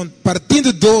 today, Então,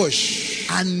 partindo de hoje,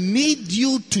 I need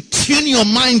you to tune your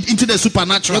mind into the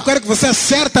supernatural. eu quero que você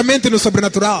acerte a mente no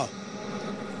sobrenatural.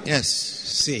 Yes.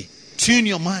 Sim. Tune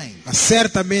your mind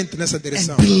Acerte a mente nessa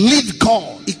direção. and believe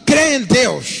God E crê em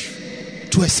Deus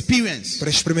to experience para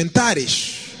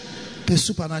experimentares the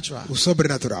supernatural. o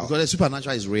sobrenatural. Because the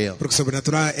supernatural is real. Porque o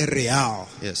sobrenatural é real.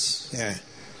 Yes. É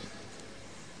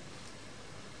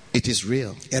It is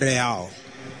real. real.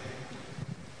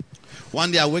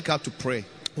 One day I wake up to pray.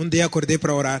 Dia acordei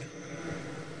para orar.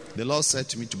 The Lord said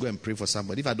to me to go and pray for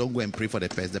somebody. If I don't go and pray for the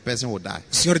person will die.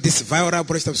 O Senhor disse, vai orar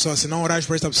por esta pessoa. Se não orares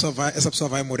por esta pessoa, essa pessoa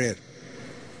vai morrer.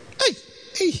 Hey.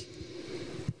 Ei.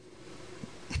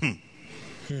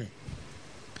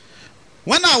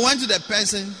 When I went to the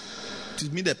person to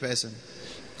meet the person,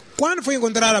 Quando fui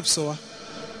encontrar a pessoa,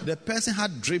 the person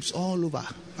had drips all over.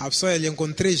 a pessoa eu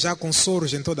encontrei já com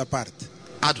soros em toda parte.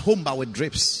 At home, but with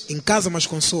drips. Em casa, mas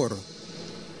com soro.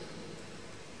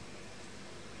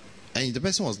 And the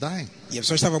person was dying. E a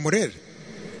pessoa estava a morrer.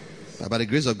 But by the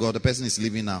grace of God, the person is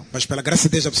living now. Mas pela graça de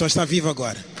Deus, a pessoa está viva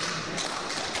agora.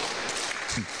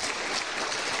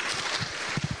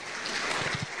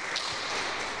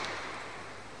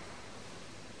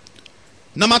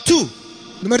 Number 2,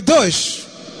 Número 2.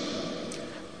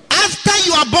 after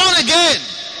you are born again,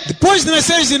 Depois de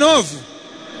nasceres de novo,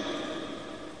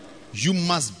 you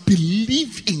must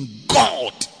believe in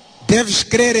God deves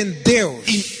crer em Deus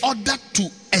in order to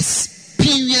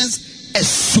experience a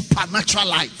supernatural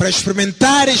life. para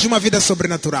experimentares uma vida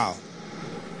sobrenatural.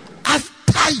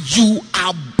 After you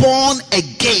are born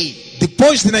again,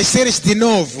 Depois de nasceres de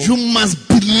novo, you must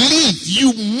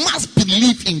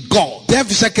believe in God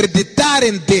deves acreditar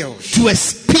em Deus to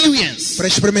experience para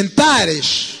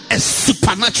experimentares a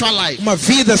supernatural life. uma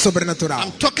vida sobrenatural.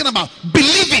 I'm talking about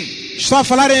believing. Estou a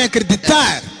falar em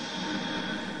acreditar.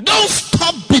 Don't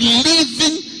stop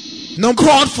believing Não,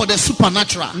 God for the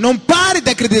supernatural. não pare de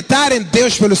acreditar em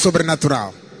Deus pelo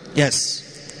sobrenatural. Yes.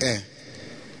 É.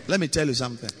 Let me tell you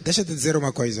something. Deixa eu te dizer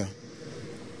uma coisa.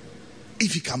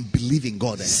 If you can believe in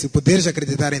God, Se puderes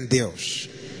acreditar em Deus,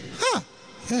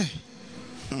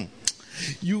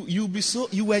 you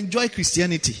will enjoy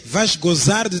Christianity. vais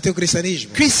gozar do teu cristianismo.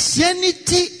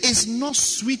 Christianity is not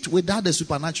sweet without the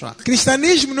supernatural.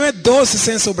 Cristianismo não é doce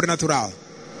sem sobrenatural.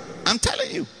 I'm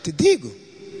telling you. Te digo.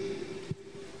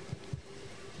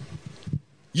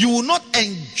 You will not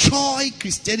enjoy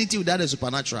Christianity without the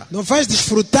supernatural. Não vais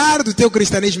desfrutar do teu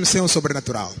cristianismo sem o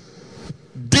sobrenatural.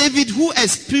 David, who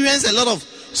experienced a lot of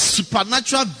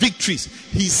supernatural victories,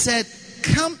 he said,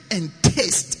 come and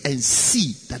taste and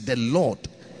see that the Lord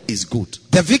is good.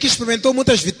 Davi, que experimentou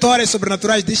muitas vitórias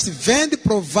sobrenaturais, disse: vende e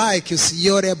provai que o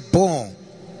Senhor é bom.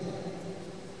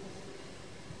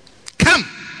 Come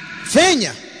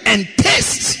Venha and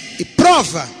taste e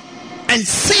prova and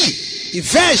see e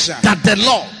veja that the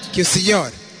Lord que o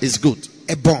Senhor is good.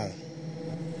 é bom.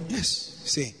 Yes.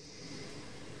 Sim.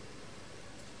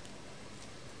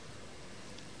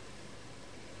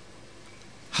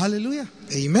 Hallelujah.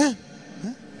 Amen.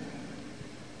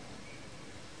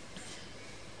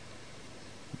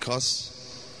 Because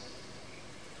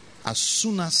as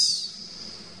soon as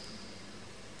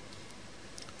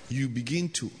you begin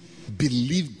to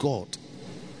believe God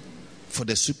for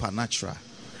the supernatural,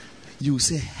 you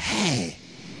say, hey,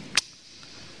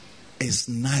 it's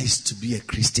nice to be a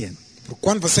Christian.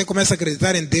 Quando você começa a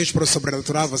acreditar em Deus para o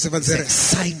sobrenatural, você vai It's dizer: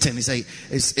 exciting.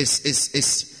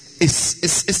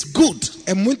 It's good.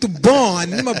 é muito bom,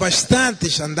 anima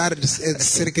bastante andar de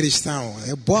ser cristão.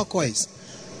 É boa coisa.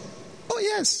 Oh,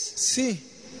 yes. Sim.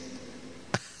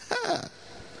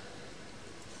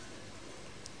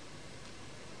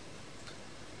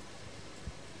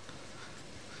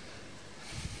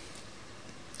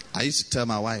 I used to tell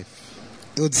my wife,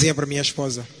 Eu dizia para minha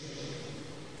esposa: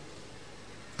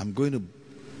 I'm going to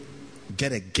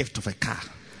get a gift of a car.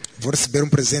 vou receber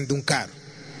presente de carro.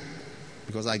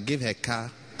 Because I gave her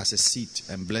car as a seed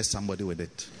and blessed somebody with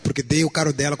it. Porque dei o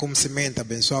carro dela como semente,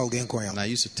 abençoar alguém com And ela.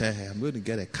 I used to tell her, I'm going to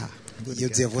get a car. I'm going E to eu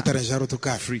get dizia: a vou te car. arranjar outro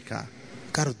carro. Free car.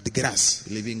 Carro de graça.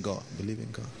 Believe in God. Believe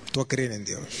in God. Estou a crer em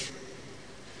Deus.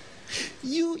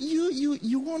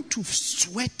 You want to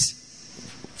sweat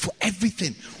for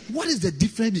everything. What is the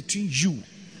difference between you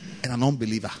and an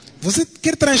unbeliever? Você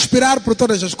quer transpirar por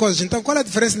todas as coisas. Então qual é a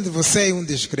diferença entre você e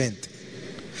descrente?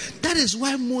 That is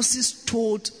why Moses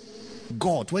told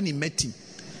God when he met him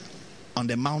on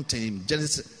the mountain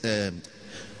in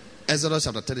Exodus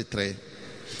chapter 33,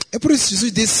 É por isso que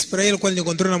Jesus disse para ele quando ele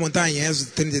encontrou na montanha,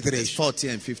 Êxodo 33, 14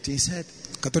 and 15, he said,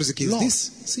 14 e 15, Lord.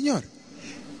 disse: Senhor,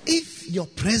 if your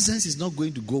presence is not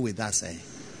going to go with us,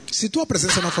 se tua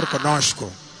presença não for conosco,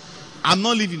 I'm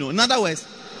not leaving you. In other words,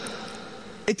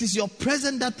 it is your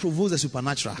presence that provokes the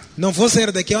supernatural. não vou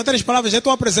sair daqui. Em outras palavras, é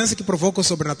tua presença que provoca o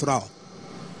sobrenatural.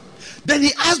 Then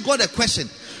he asked God a question.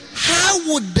 How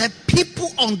would the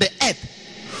people on the earth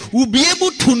will be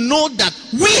able to know that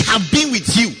we have been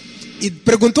with you? E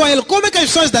perguntou a ele: como é que as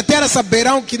pessoas da terra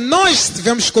saberão que nós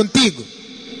estivemos contigo?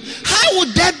 How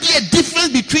would there be a difference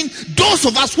between those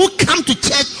of us who come to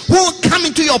church, who come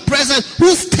into your presence,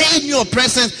 who stay in your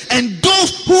presence, and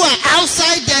those who are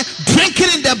outside there drinking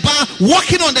in the bar,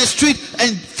 walking on the street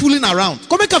and fooling around?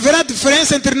 Como é que haverá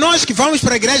diferença entre nós que vamos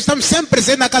para a igreja, estamos sempre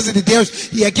presentes na casa de Deus,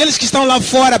 e aqueles que estão lá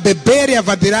fora a beber e a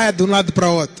vadirar de um lado para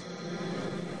o outro?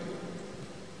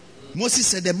 Moses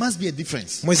said there must be a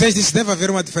difference. Moisés disse: deve haver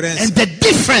uma diferença. And the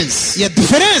difference E a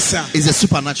diferença is the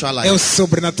supernatural life. é o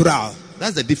sobrenatural.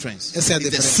 That's the difference. Essa é a It's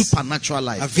the diferença. supernatural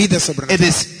A life. vida é It sobrenatural.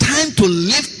 is time to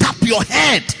lift up your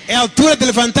head É a altura de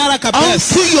levantar a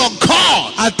cabeça unto your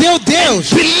God. até o Deus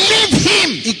Believe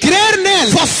Him e crer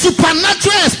nele for supernatural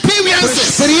por experiences.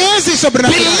 experiências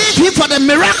sobrenaturais. Believe Him for the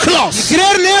miraculous.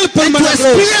 Crer nele por And to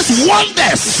maravilhas. experience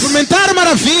wonders. Experimentar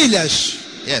maravilhas.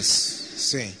 Yes.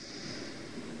 Sim.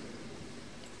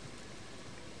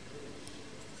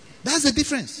 That's the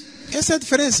difference. Essa é a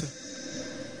diferença.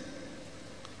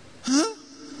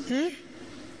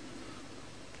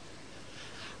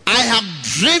 I have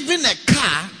driven a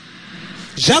car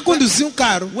Já conduzi um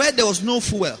carro where there was no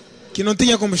fuel. que não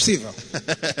tinha combustível.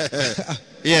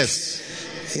 Yes.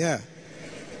 Yeah.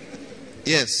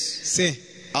 Yes. Sim.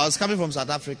 I was coming from South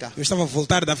Africa. Eu estava a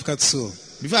voltar da África do Sul.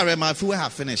 Before I read my fuel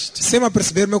had finished. Sem me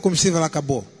aperceber, meu combustível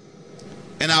acabou.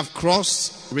 And I've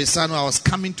crossed Resano. I was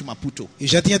coming to Maputo. E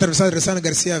já tinha atravessado Ressano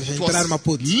Garcia para It entrar was em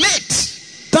Maputo. late.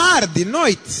 Tarde,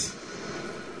 noite.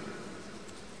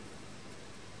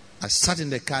 I sat in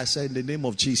the car. I said, in the name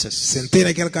of Jesus, Sentei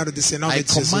naquele carro e disse: em nome I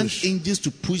de command Jesus. angels to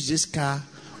push this car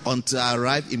until I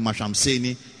arrive in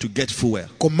Mashamseni to get fuel.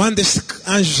 Comanda estes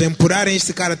anjos a empurrarem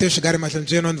este carro até eu chegar em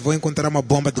Machanjeno, onde vou encontrar uma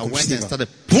bomba de I went and combustível. started.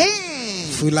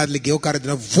 Boom! Fui lá, liguei o carro de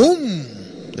novo. Vum!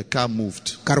 The car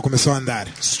moved O carro começou a andar.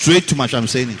 straight to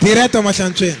Mashamseni. Direto ao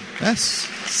Machanjeno. Yes.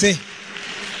 Sim.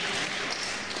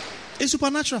 It's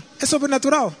supernatural. É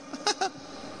sobrenatural.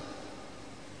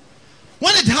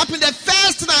 When it happened, the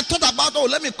first thing I thought about, oh,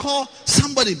 let me call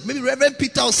somebody, maybe Reverend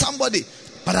Peter or somebody.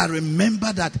 But I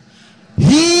remember that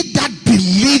he that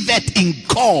believeth in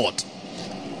God.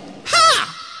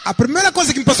 Ha! A primeira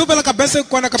coisa que me passou pela cabeça é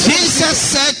quando acabou. Jesus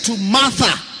said to Martha,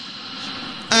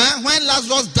 when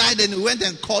Lazarus died and he went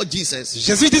and called Jesus,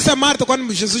 Jesus disse a Marta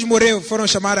quando Jesus morreu, foram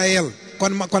chamar a ele.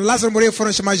 Quando Lázaro morreu,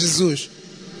 foram chamar Jesus.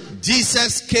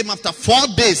 Jesus came after 4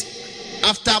 days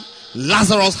after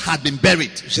Lazarus had been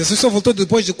buried. Jesus só voltou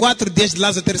depois de 4 dias de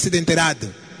Lázaro ter sido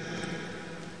enterrado.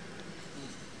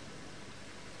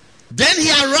 Then he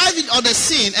arrived on the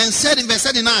scene and said in verse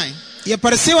 39, E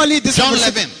apareceu ali, disse John no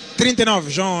versículo 11. 39,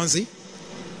 João 11.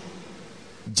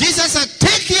 Jesus said,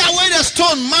 take ye away the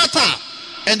stone, Martha.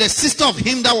 And the sister of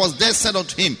him that was dead said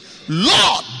unto him,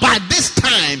 Lord, by this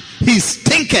time he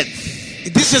stinketh. E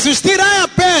disse Jesus: tirai a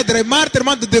pedra. E Marta,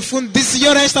 irmã do defunto, disse: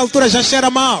 Senhor, a esta altura já cheira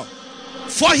mal.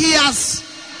 For he has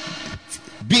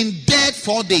been dead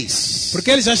 4 days. Porque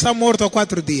ele já está morto há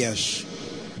 4 dias.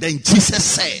 Then Jesus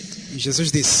said, E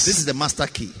Jesus this disse: is the master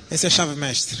key. essa é a chave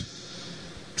mestre.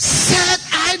 Said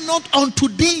I not unto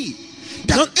thee,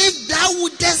 that if thou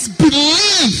wouldest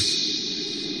believe,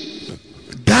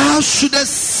 thou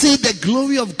shouldest see the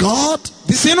glory of God?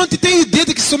 Disse: eu não te tenho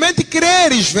dito que somente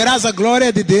creres verás a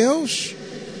glória de Deus?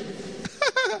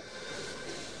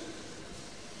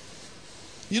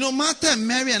 You know, Martha and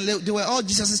Mary, and they were all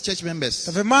Jesus' church members.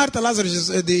 Tá vendo? Marta, Lázaro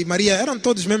e Maria eram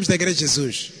todos membros da igreja de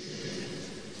Jesus.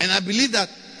 And I believe that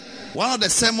one of the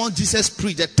sermons Jesus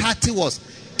preached, the title was,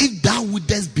 if thou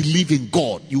wouldest believe in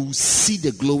God, you will see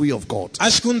the glory of God.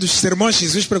 Acho que dos sermões que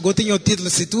Jesus pregou tinha o título: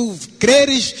 se tu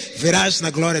creres, verás na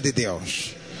glória de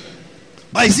Deus.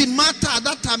 But you see, Martha, at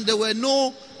that time, there were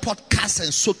no podcasts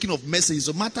and soaking of messages.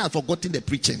 So Martha had forgotten the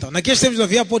preaching. Então, naqueles tempos não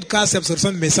havia podcast e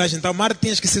absorção de mensagem. Então, Marta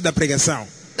tinha esquecido da pregação.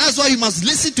 That's why you must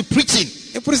listen to preaching.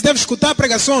 E por isso deve escutar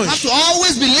pregações. You have to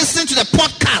always be listening to the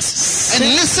podcast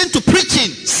and listen to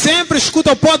preaching Sempre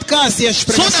escuta o podcast e as so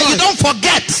that you pregações. don't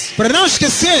forget. Para não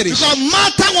esqueceres. Because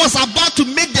Martha was about to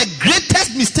make the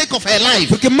greatest mistake of her life.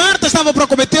 Porque Marta estava para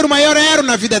cometer o maior erro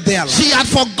na vida dela. She had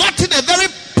forgotten a very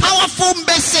powerful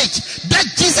message message that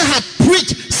Jesus had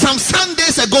preached some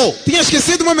Sundays ago. Tinha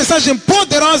esquecido uma mensagem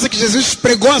poderosa que Jesus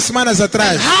pregou há semanas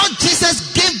atrás. And how Jesus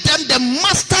gave them the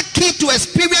master key to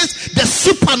experience the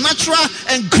supernatural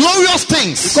and glorious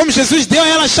things. Como Jesus deu a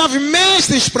ela a chave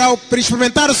mestres para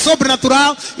experimentar o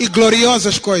sobrenatural e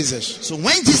gloriosas coisas. So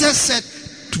when Jesus said,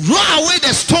 roll away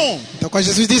the stone, Então quando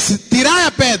Jesus disse, tirai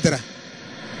a pedra,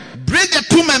 break the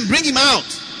tomb and bring him out,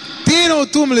 tiram o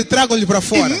túmulo e tragam-lhe para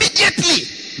fora. immediately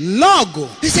Logo,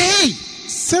 he said, hey,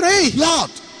 serei,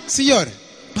 Lord, Senhor,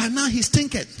 but now he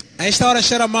stinketh. a esta hora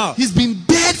cheira mal. He's been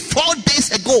dead 4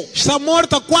 days ago. Está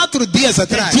morto há 4 dias And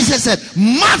atrás. Jesus said,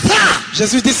 Martha,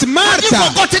 Jesus disse, have you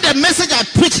Marta, forgotten the message I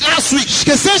preached last week?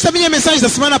 esqueceste a minha mensagem da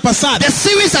semana passada? The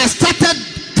series I started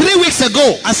 3 weeks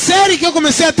ago A série que eu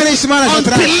comecei há 3 semanas on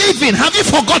atrás. believing. Have you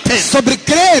forgotten? Sobre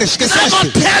crer, Did I not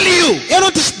esqueceste? tell you Eu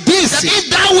não te that disse. if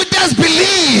thou would just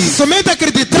believe, Somente believe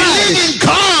acreditares, in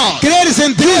God, creres em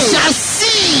you Deus, shall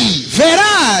see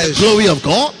verás glory of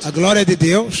God. a glória de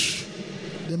Deus.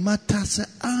 The Martha said,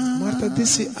 Marta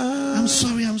disse, I'm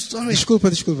sorry. desculpa.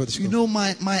 You know,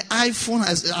 my iPhone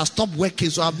has stopped working,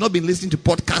 so I've not been listening to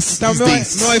podcasts Então, these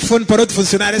days. meu iPhone parou de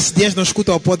funcionar esses dias, não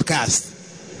escuto o podcast.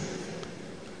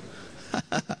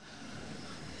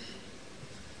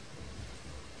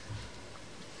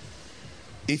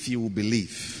 If you will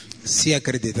believe, Se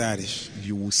acreditares,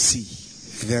 you will see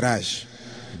verás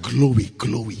glory.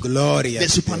 glória. The de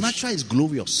Deus. supernatural is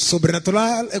glorious.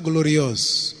 Sobrenatural é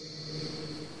glorioso.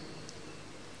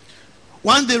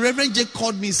 One day, Reverend Jake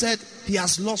called me and said, he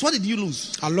has lost. What did you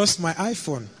lose? I lost my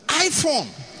iPhone. iPhone.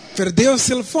 Perdeu o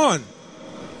telefone.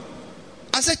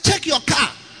 I said, check your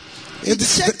car. He Eu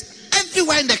disse, checked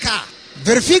everywhere in the car.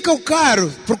 verifica o carro.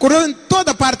 Procurou em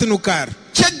toda parte no carro.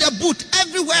 Check the boot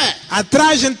everywhere.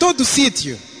 Atrás, em todo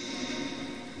sítio.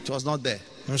 It was not there.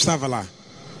 Não estava lá.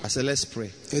 I said, let's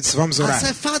pray. Eu disse, vamos I orar.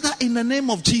 said, Father, in the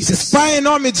name of Disse, Jesus, Pai, em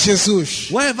nome de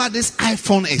Jesus. wherever this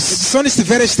iPhone is, Se onde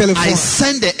estiver este I telefone,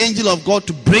 send the angel of God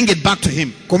to bring it back to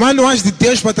him. comanda o anjo de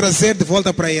Deus para trazer de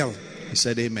volta para ele. He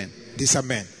said, amen. Disse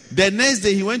amém. The next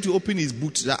day, he went to open his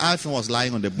boot. The iPhone was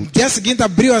lying on the boot. Dia seguinte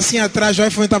abriu assim atrás, o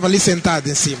iPhone estava ali sentado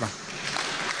em cima.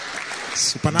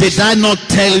 Did I not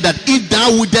tell you that if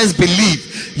thou wouldest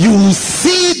believe, you will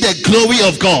see the glory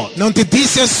of God? Não te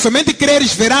disse, se somente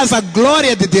creres, verás a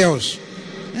glória de Deus.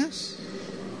 Yes.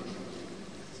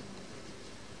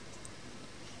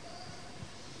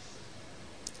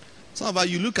 Some of us,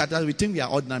 you look at us, we think we are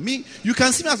ordinary. Me, you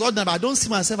can see me as ordinary, but I don't see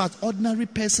myself as ordinary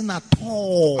person at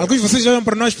all. Alguns de vocês olham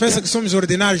para nós e pensam que somos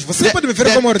ordinários. Você pode me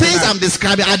ver como The things ordinário. I'm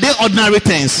describing, are they ordinary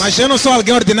things? Mas eu não sou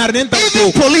alguém ordinário, nem tão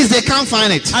Even pouco. police, they can't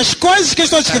find it. As coisas que eu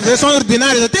estou a descrever são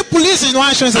ordinárias. Até polícias não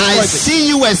acham essas I coisas. see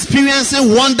you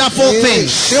experiencing wonderful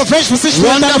things. Eu vejo vocês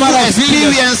experimentando Wonderful maravilhas.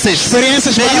 experiences.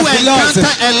 Experiências May you maravilhosas.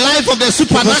 encounter a life of the Você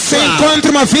supernatural.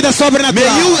 encontra uma vida May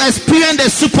sobrenatural. you experience the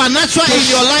supernatural in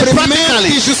your life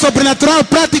practically. Experimentes o sobrenatural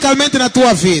praticamente na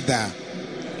tua vida.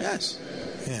 Yes.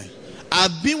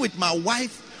 I've been with my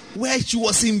wife where she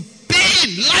was in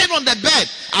pain, lying on the bed.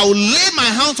 I will lay my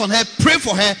hands on her, pray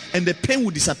for her, and the pain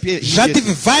will disappear. Já immediately.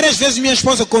 tive várias vezes minha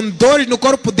esposa com dores no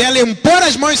corpo dela, e impor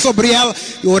as mãos sobre ela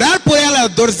e orar por ela, a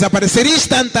dor desaparecer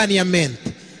instantaneamente.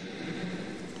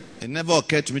 It never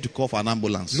occurred to me to call for an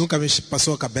ambulance Nunca me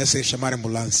passou a cabeça em chamar a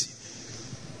ambulância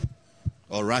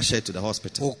or rush her to the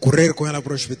hospital. ou correr com ela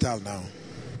para o hospital, não.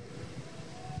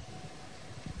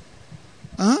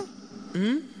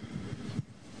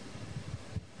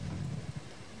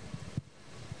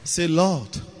 Say, Lord,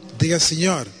 Diga,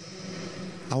 Senhor,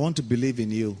 I want to believe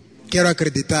in you. quero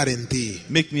acreditar em Ti.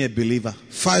 Make me a believer.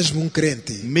 Faz-me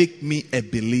crente. Make me a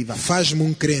believer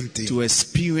Faz-me crente to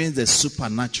experience the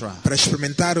supernatural para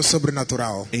experimentar o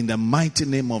sobrenatural. in the mighty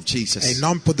name of Em Jesus.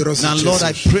 nome poderoso Now, de Lord,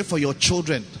 I Jesus. pray for your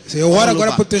children. Eu oro all agora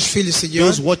over. por teus filhos, Senhor.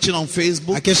 Those watching on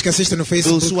Facebook, Aqueles que assistem no those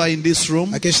Facebook, who are in this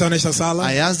room. aqueles que estão nesta sala.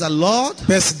 I ask the Lord,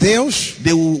 Peço a Deus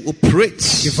they will operate,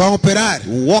 que vão operar,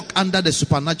 walk under the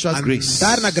supernatural grace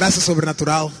andar na graça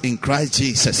sobrenatural in Christ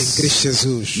em Jesus. Cristo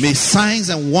Jesus. May signs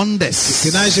and wonders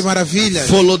Sinais e maravilhas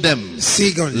follow them.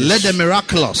 sigam-lhes. Let the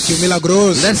miraculous, Que o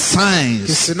milagroso, let que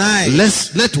signs,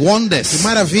 sinais, let que wonders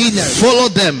maravilhas follow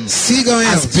them sigam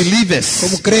as eles believers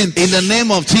como crentes. in the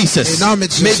name of Jesus. Em nome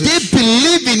de May Jesus. they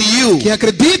believe in Que you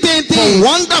acreditem em for Ti.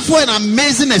 wonderful and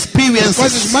amazing Coisas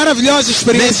experiences. maravilhosas,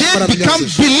 May experiências they become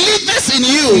maravilhosas. believers in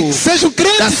Que you. sejam The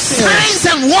crentes, Senhor. signs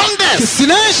and Que wonders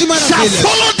sinais e shall maravilhas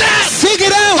follow them all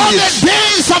seguirão-lhes the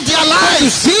days of their todos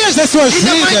lives. os dias das suas In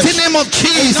the mighty vidas. name of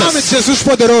Em nome de Jesus, Jesus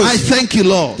poderoso. I thank you,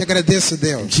 Lord. Te agradeço, In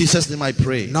Deus. Jesus' name I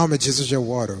pray. Em nome de Jesus eu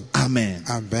oro. Amen.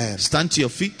 Amém. Stand to your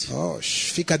feet. Oh,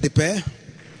 fica de pé.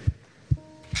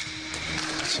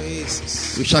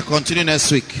 Jesus. We shall continue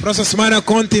next week. Próxima semana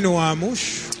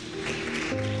continuamos.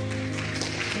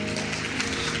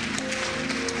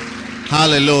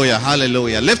 Hallelujah,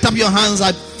 hallelujah. Lift up your hands.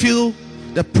 I feel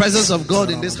the presence of God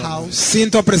in this house.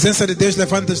 Sinto a presença de Deus.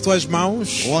 Levanta as tuas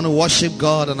mãos. I want to worship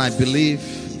God, and I believe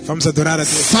Vamos adorar a Deus.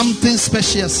 something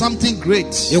special, something great,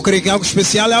 Eu creio que algo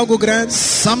especial, algo grande,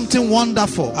 something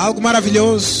wonderful algo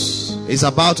maravilhoso is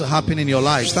about to happen in your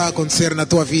life. está a acontecer na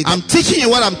tua vida. I'm teaching you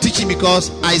what I'm teaching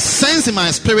because I sense in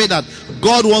my spirit that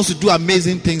God wants to do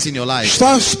amazing things in your life. Estou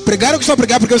a pregar o que estou a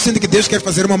pregar porque eu sinto que Deus quer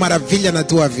fazer uma maravilha na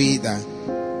tua vida.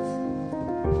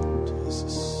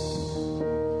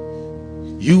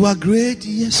 You are great,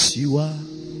 yes, you are.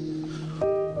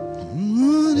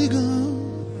 Mighty God.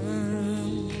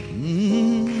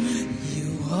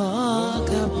 You walk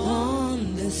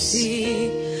upon the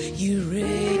sea, you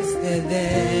raise the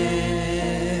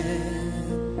dead.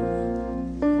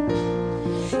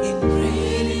 In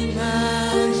great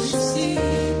majesty,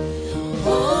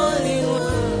 Holy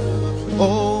One.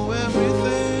 Oh,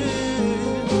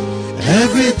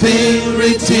 everything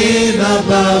written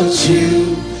about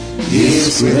you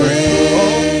is great.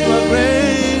 Oh, you are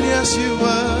great, yes, you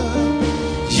are.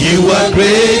 You are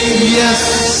great,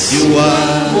 yes, you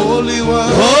are. Holy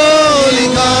One, Holy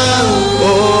God.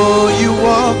 Oh, you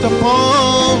walked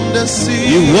upon the sea.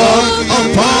 You walked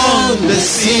upon the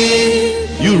sea.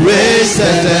 You raised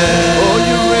the dead. Oh,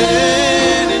 you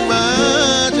reign in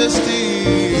majesty.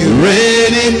 You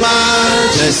reign in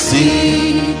majesty.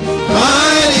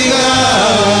 Mighty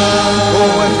God.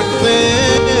 Oh,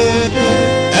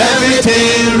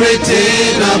 everything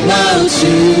written about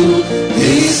you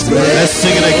is great. Let's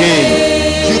sing it again.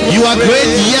 You are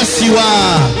great, yes you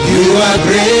are. You are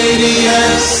great,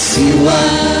 yes you are.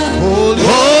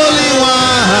 Holy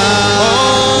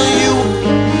One. You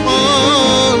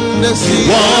on the sea.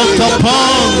 Walked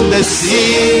upon the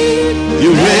sea.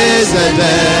 You raised the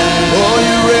dead. Oh,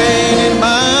 you reign in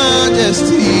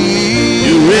majesty.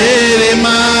 You reign in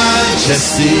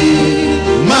majesty.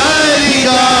 Mighty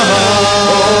God.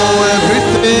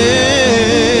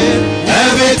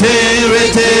 Everything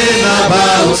written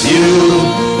about you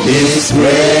is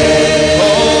great.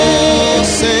 Oh,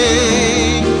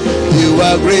 sing, you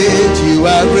are great, you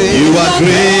are great, you are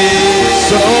great,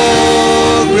 so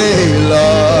great,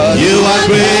 Lord. You are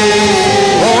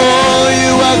great. Oh,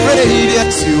 you are great,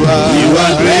 yes, you are. You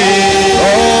are great.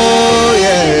 Oh,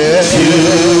 yes,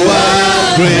 you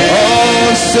are great.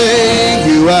 Oh, sing,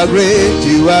 you are great,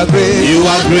 you are great, you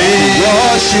are great.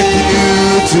 Worship you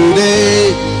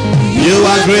today. You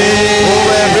are great. Oh,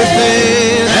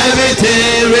 everything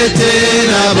written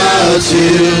about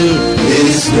you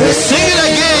is great. Sing it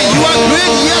again. You are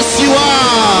great. Yes, you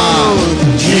are.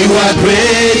 You are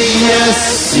great.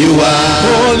 Yes, you are.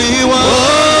 Holy One.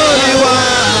 Holy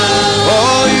One.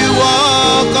 Oh, you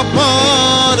walk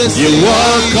upon the sea. You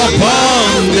walk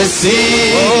upon the sea.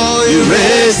 Oh, you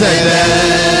raise the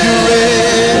dead. You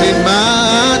reign in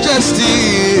majesty.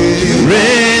 You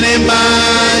reign in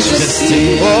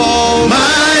majesty. Oh,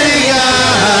 my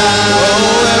God.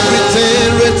 Oh, everything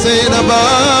written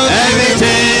about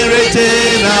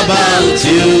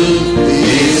you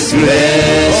is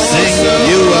great. Sing,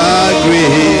 you are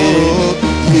great.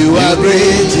 You are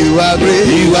great. You are great.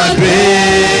 You are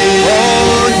great.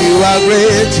 Oh, you are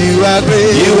great. You are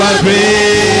great. You are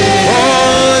great.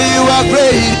 Oh, you are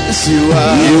great. Yes, you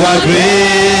are. You are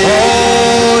great.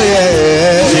 Oh,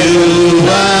 yeah. You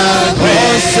are great.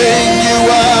 Oh, sing, you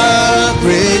are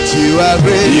great. You are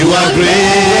great. You are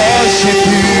great. Worship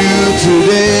you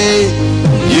today.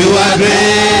 You are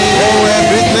great. Oh,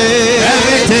 everything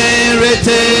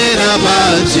written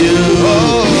about you.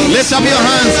 Oh, lift up your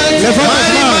hands.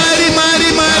 Mighty, mighty,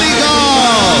 mighty, mighty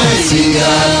God.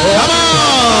 Come on.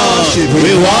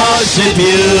 We worship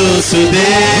you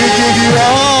today. We give you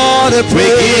all the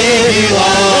praise. We give you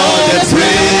all the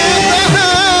praise.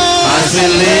 As we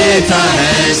lift our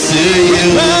hands to you.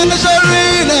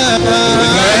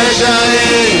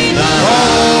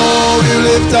 Oh, we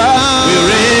lift up. We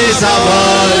raise our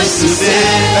voice to say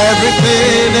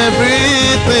everything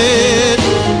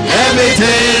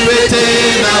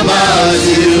written about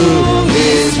you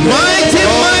is mighty,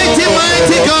 mighty,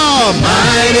 mighty God.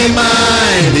 Mighty,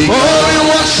 mighty God. Oh, we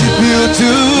worship you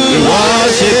too. We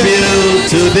worship you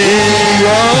today.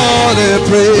 All the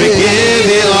praise. We give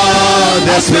you all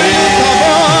the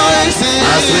praise.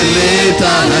 As we lift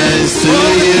our hands to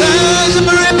you.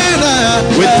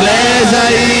 With pleasure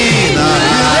in our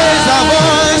hearts. We raise our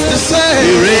voice to say.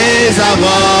 We raise our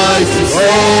voice to say. Oh,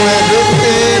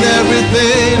 everything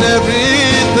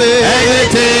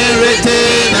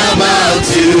written about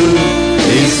you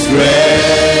is great.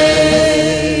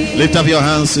 Lift up your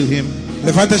hands to him.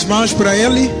 Levanta as mãos para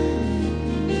Ele.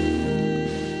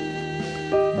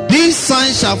 These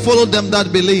signs shall follow them that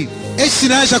believe. Estes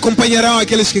sinais acompanharão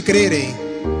aqueles que crerem.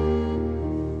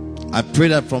 I pray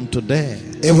that from today,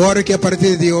 Eu oro que a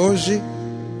partir de hoje,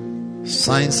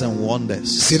 signs and wonders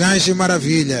sinais e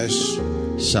maravilhas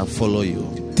shall follow you.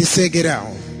 te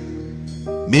seguirão.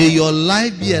 May your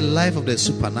life be a life of the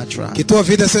supernatural, Que tua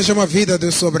vida seja uma vida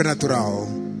do sobrenatural.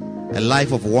 a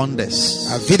life of wonders,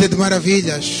 A vida de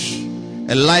maravilhas.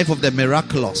 a life of the A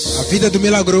miraculous. vida do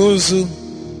milagroso.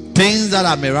 Things that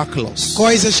are miraculous,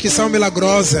 Coisas que são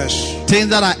milagrosas. things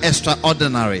that are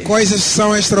extraordinary, Coisas que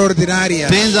são extraordinárias.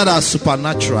 things that are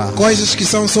supernatural. Coisas que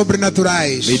são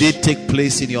sobrenaturais. May they take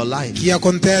place in your life. Que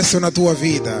acontecem na tua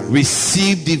vida.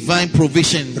 Receive divine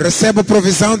provision. Receba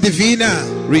provisão divina.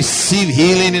 Receive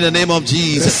healing in the name of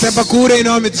Jesus. Receba cura em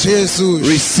nome de Jesus.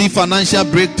 Receive financial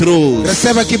breakthroughs.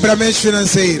 Receba quebramentos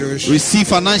financeiros. Receive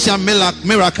financial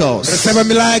miracles. Receba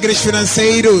milagres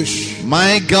financeiros.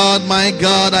 My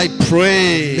God, I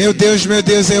pray. Meu Deus,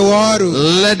 eu oro.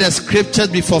 Let the scriptures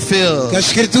be Que a fulfilled.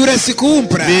 escritura se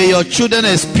cumpra. May your children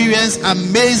experience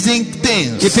amazing Que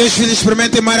things, teus filhos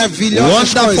experimentem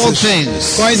maravilhosas wonderful coisas.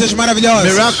 things, Coisas maravilhosas.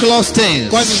 miraculous things,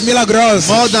 Coisas milagrosas.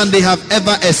 more than they have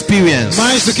ever experienced.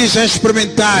 Mais do que já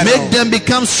experimentaram. Make them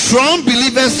become strong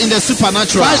believers in the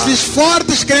supernatural. Faz-lhes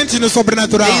fortes crentes no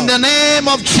sobrenatural. In the name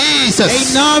of Jesus.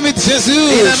 Em nome de In the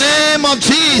Jesus. name of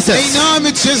Em Jesus.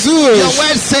 nome de Your Jesus.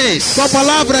 word says, Sua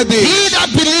palavra diz. he that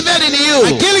believeth in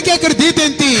you, Aquele que acredita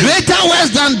em ti. greater works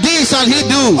than these shall he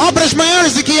do. Obras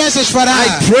maiores do que essas fará. I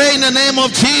pray in the name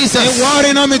of Jesus. Eu oro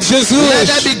em nome de Let there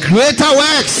Jesus. be greater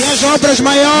works, Que haja obras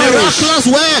maiores. miraculous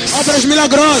works, Obras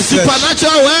milagrosas.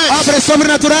 supernatural works Obras that it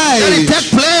sobrenaturais. take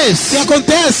place Que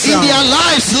aconteçam. in their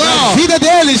lives, Na Lord. vida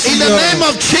deles, In the Senhor. name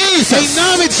of Em Jesus.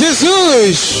 nome de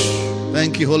Jesus.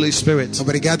 Thank you, Holy Spirit.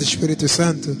 Obrigado, Espírito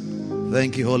Santo.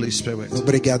 Thank you, Holy Spirit.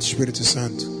 Obrigado, Espírito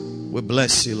Santo. We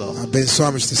bless you, Lord.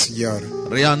 Abençoamos-te, Senhor.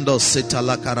 Riando seta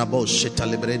la carabo seta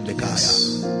lebrende kaya.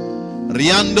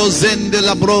 Riando zende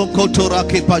la broko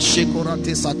torake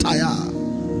pashekorate sataya.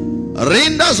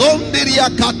 Rinda zondiria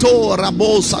kato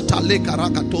rabo satale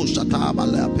karakato shata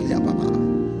bala pelia baba.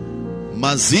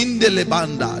 Mazinde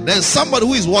lebanda. There's somebody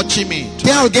who is watching me.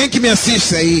 Tem alguém que me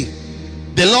assiste aí?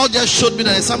 The Lord just showed me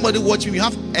that there's somebody watching me. You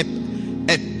have a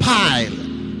pile.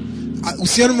 O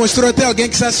Senhor me mostrou até alguém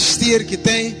que está a assistir que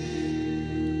tem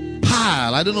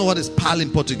Pile. I don't know what is pile in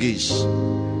Portuguese.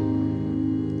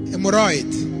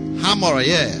 hemorroide. Hammer,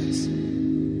 yes.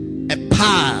 A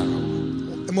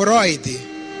pile. Hemorroide.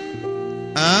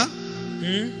 Huh?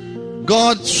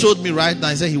 God showed me right now.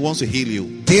 He said He wants to heal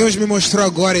you. Deus me mostrou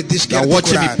agora e diz que You are quer te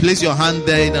watching me. curar. Place your hand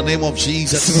there in the name of Se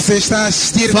Jesus. você está a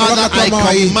assistir, Father, coloca a tua I mão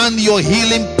aí. command your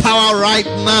healing power right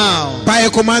now. Pai,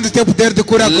 eu comando o teu poder de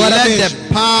cura agora Let mesmo.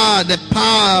 the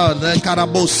power, the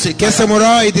karabosika. Que essa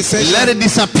hemorroide seja Let it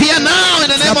disappear now in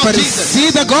the name of Jesus.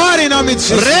 desaparecida agora em nome de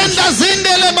Jesus. Renda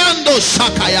zinde lebando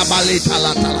shakaya baleta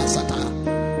la talasata.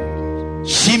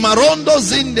 Shimarondo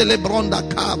zinde lebronda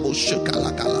kabo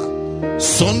shukalakala.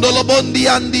 Sondolo bondi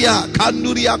andia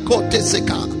kanduria kote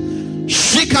seka.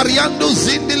 Shikariando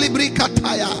zinde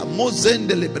librikataya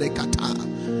mozende librekata.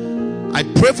 I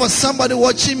pray for somebody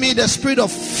watching me. The spirit of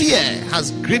fear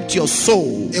has gripped your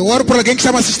soul. Eu oro por alguém que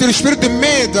está a assistir. O espírito de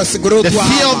medo assegurou The tua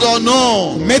fear of the alma.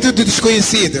 unknown. Medo do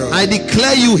desconhecido. I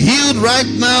declare you healed right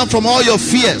now from all your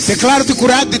fears. Declaro-te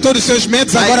curado de todos os seus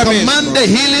medos I agora command mesmo. the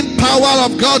healing power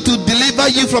of God to deliver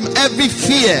you from every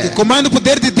fear. Comando o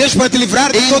poder de Deus para te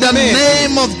livrar de In todo the medo.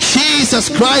 name of Jesus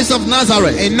Christ of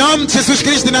Nazareth. Em nome de Jesus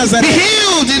Cristo de Be Nazaré.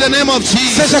 healed in the name of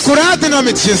Seja Jesus. curado em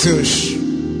nome de Jesus.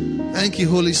 Thank you,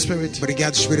 Holy Spirit.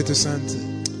 Obrigado, Espírito Santo.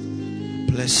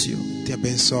 Bless you. Te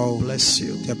abençoo. Bless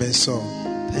you. Te abençoo.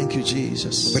 Thank you,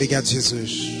 Jesus. Obrigado,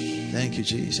 Jesus. Thank you,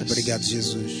 Jesus. Obrigado,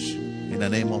 Jesus. In the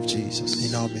name of Jesus. Em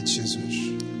nome de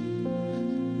Jesus.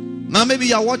 Now maybe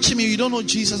you are watching me. You don't know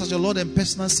Jesus as your Lord and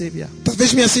personal Savior.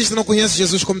 Talvez me assista e não conhece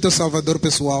Jesus como teu Salvador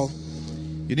pessoal.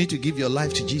 You need to give your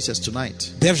life to Jesus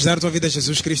tonight. Deves dar tua vida a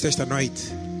Jesus Cristo esta noite.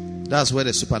 That's where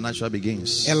the supernatural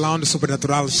begins. É lá onde o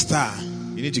sobrenatural está.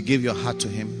 You need to give your heart to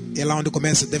Him. É lá onde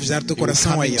começa. Deves dar teu He will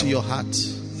coração come a into Ele. your heart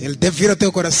Ele deve vir ao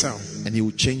teu coração and He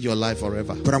will change your life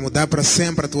forever. para mudar para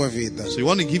sempre a tua vida. So you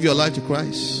want to give your life to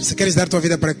Christ? Se queres dar tua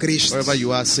vida para Cristo, Wherever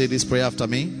you are, say this prayer after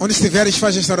me. onde estiveres,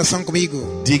 faz esta oração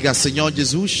comigo. Diga, Senhor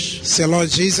Jesus, Say,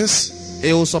 Lord Jesus,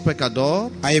 eu sou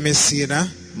pecador, I am a sinner,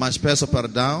 mas peço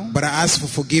perdão. but I ask for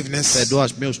forgiveness. Perdoa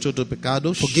os meus todos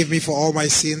pecados. Forgive me for all my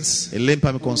sins. E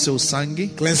limpa-me com seu sangue.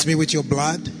 Cleanse me with your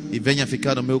blood E venha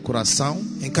ficar no meu coração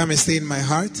and come and stay in my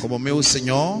heart como meu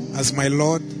Senhor as my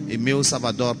Lord e meu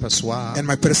Salvador pessoal. and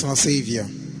my personal Savior.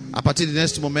 A partir do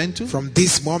neste momento, From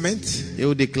this moment,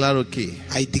 eu declaro que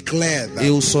I declare that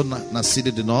eu sou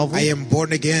nascido de novo. I am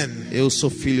born again. Eu sou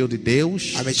filho de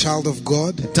Deus. I'm a child of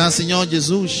God. Então, Senhor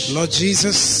Jesus, Lord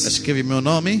Jesus, escreve meu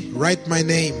nome write my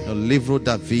name no livro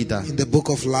da vida. in the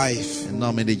book of life. Em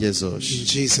nome de In Jesus.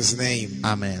 Jesus' name.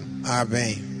 Amen.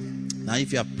 Amém. Now,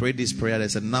 if you have prayed this prayer,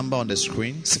 there's a number on the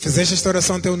screen. Se fizeste esta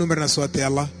oração, tem um número na sua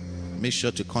tela. Make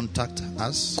sure to contact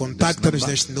us. Contacta-nos This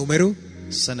number. neste número.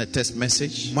 Send a text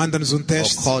message Manda-nos um or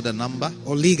texto call the number,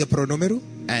 ou liga para o número.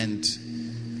 and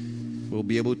we'll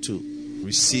be able to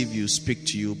receive you, speak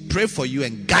to you, pray for you,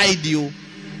 and guide you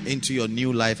into your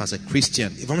new life as a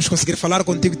Christian. E vamos conseguir falar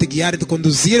contigo, te guiar e te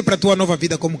conduzir para a tua nova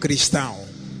vida como cristão.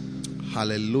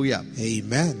 Hallelujah.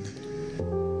 Amen.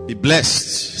 Be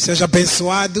blessed. Seja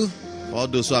abençoado. All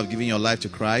those who have given your life to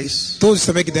Christ, Todos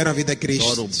também que deram a vida a God will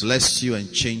Cristo. bless you and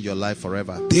change your life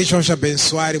forever. Deus vai te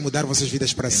abençoar e mudar vossas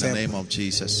vidas para In the sempre. name of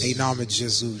Jesus. Em nome de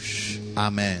Jesus.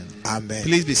 Amen. Amém.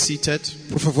 Please be seated.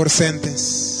 Por favor,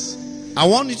 sentem-se. I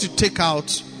want you to take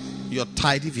out your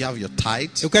tithe if you have your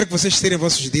tithe. Eu quero que vocês tirem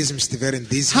vossos dízimos se tiverem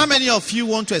dízimos. How many of you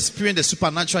want to experience the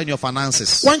supernatural in your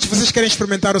finances? Quantos de vocês querem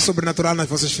experimentar o sobrenatural nas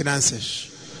vossas finanças?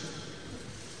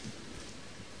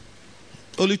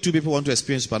 Only 2 people want to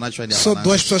experience supernatural in their Só finances.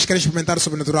 2 pessoas querem experimentar o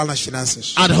sobrenatural nas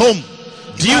finanças. At home,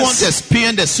 do you Yes. want to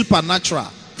experience the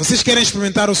supernatural Vocês querem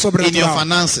experimentar o in your sobrenatural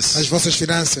finances? nas vossas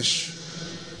finanças?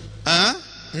 Huh?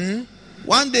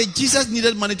 One day, Jesus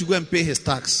needed money to go and pay his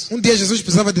tax. Um dia Jesus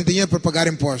precisava de dinheiro para pagar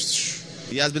impostos.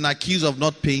 He has been accused of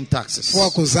not paying taxes. Foi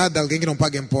acusado de alguém que não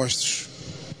paga impostos.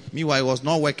 Meanwhile, he was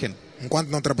not working. Enquanto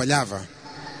não trabalhava,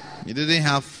 He didn't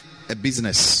have a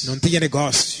business. não tinha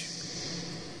negócio.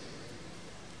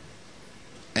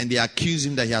 And they accused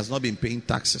him that he has not been paying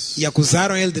taxes. E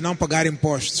acusaram ele de não pagar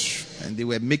impostos. And they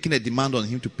were making a demand on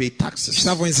him to pay taxes.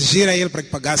 Estavam a exigir a ele para que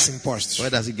pagasse impostos. Where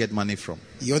does he get money from?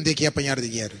 E onde é que ia apanhar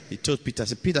dinheiro? He told Peter,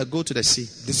 said, Peter, go to the sea.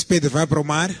 Disse Pedro, vai para o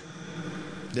mar.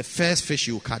 The first fish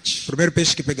you catch, Primeiro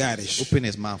peixe que pegares, open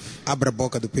his mouth. abre a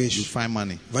boca do You peixe. find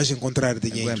money. Vais encontrar And go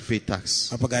dinheiro and pay tax.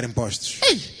 a pagar impostos.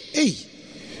 Hey, Ei,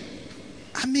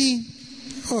 I mean,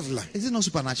 ouve lá. is it not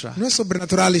supernatural? Não é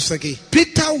sobrenatural isto aqui.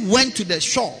 Peter went to the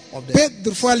shore of the.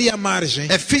 Pedro foi ali à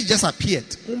margem. A fish just appeared.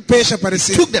 Peixe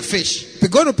apareceu. Took the fish,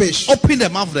 Pegou no peixe. opened the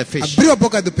mouth of the fish. Abriu a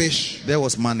boca do peixe. There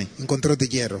was money. Encontrou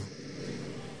dinheiro.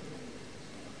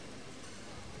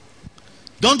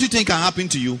 Don't you think it can happen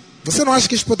to you? Você não acha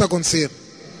que isto pode acontecer?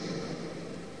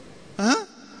 Huh?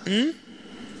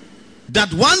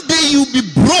 That one day you'll be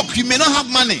broke, you may not have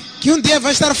money. Que um dia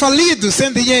vai estar falido,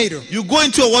 sem dinheiro. You go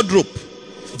into a wardrobe,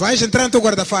 Vais entrar no teu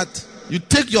guarda-fato. you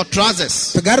take your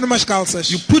trousers, Pegar numas calças.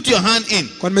 you put your hand in,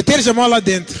 Quando meteres a mão lá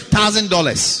dentro.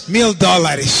 $1,000.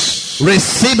 $1000.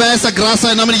 Receba essa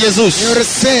graça em nome de Jesus. Eu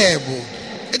recebo.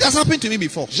 It has happened to me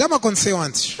before. Já me aconteceu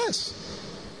antes. Yes.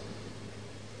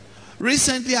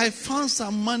 Recently, I found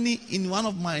some money in one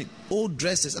of my old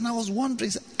dresses, and I was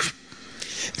wondering,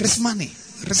 this money.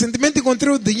 Recentemente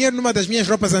encontrei o dinheiro numa das minhas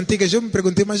roupas antigas. Eu me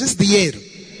perguntei, mas esse dinheiro?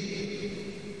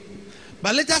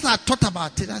 But later, as I thought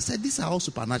about it, I said, these are all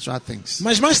supernatural things.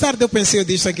 Mas mais tarde eu pensei,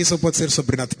 disso aqui só pode ser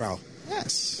sobrenatural.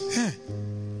 Yes. É.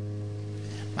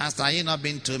 Pastor, you're not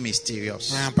being too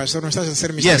mysterious. Ah, pastor, não estás a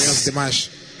ser misterioso Yes. demais.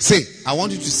 Sim, I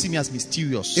want you to see me as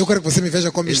mysterious. eu quero que você me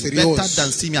veja como It's misterioso. better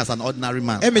than see me as an ordinary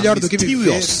man. É melhor I'm do que me ver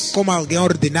mysterious. como alguém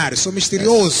ordinário. Sou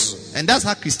misterioso. And that's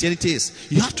how Christianity is.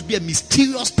 You have to be a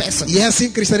mysterious person. E é assim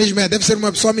que o cristianismo é. Deve ser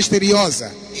uma pessoa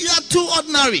misteriosa. You are too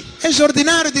ordinary. És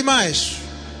ordinário demais.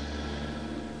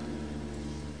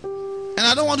 And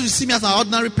I don't want you to see me as an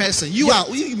ordinary person. You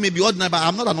may be ordinary, but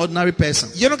I'm not an ordinary person.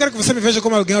 E eu não quero que você me veja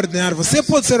como alguém ordinário. Você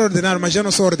pode ser ordinário, mas eu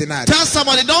não sou ordinário. Tell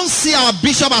somebody, don't see our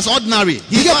bishop as ordinary.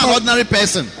 He's Diga not an para- ordinary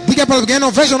person. Diga para alguém, não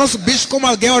veja o nosso bicho como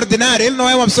alguém ordinário. Ele não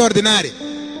é uma pessoa ordinária.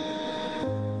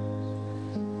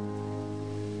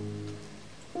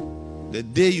 The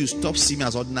day you stop seeing me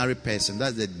as ordinary person,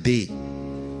 that's the day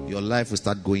your life will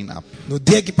start going up. No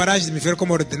dia que parares de me ver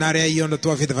como ordinário, é aí onde a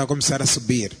tua vida vai começar a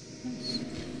subir.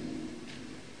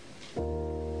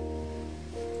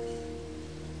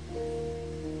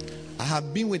 I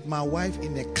have been with my wife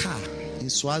in a car in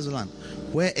Swaziland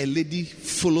where a lady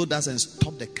followed us and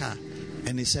stopped the car.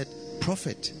 And he said,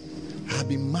 Prophet, I have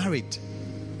been married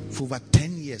for over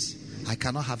 10 years. I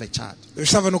cannot have a child. Eu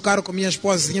estava no carro com minha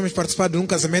esposa, tínhamos participado de um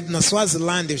casamento na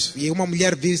Swazilândia e uma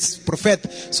mulher disse, profeta,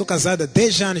 sou casada há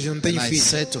 10 anos e não tenho And I filho.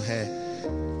 said to her,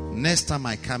 next time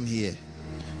I come here,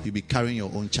 you'll be carrying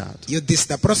your own child. E eu disse,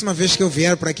 da próxima vez que eu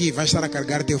vier para aqui, vais estar a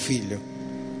carregar teu filho.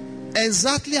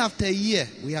 Exactly after a year,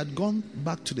 we had gone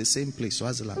back to the same place,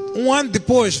 Swaziland. Um ano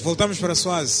depois, voltamos para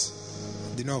Swaz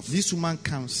de novo. This woman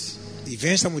comes E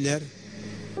vem esta mulher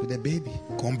with a baby.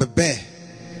 Com um bebê.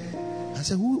 I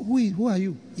said, who are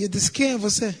you? E eu disse, quem é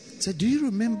você? He said, do you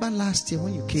remember last year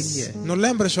when you came here? Não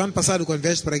lembras o ano passado quando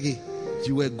vieste para aqui?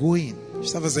 You were going.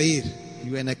 Estavas a ir.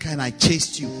 You were in a car and I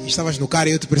chased you. Estavas no carro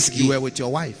e eu te persegui. You were with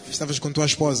your wife. Estavas com tua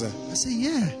esposa. I said,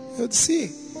 yeah. Eu disse,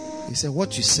 sim. He said,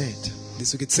 what you said.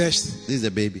 Disse o que disseste. This is the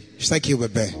baby. Está aqui o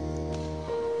bebê.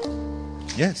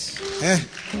 Yes. É.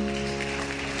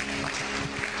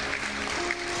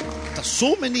 After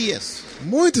so many years.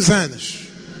 Muitos anos.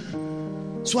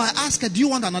 So I asked her, do you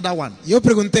want another one? E eu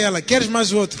perguntei a ela, queres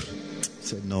mais outro? She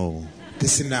said, no.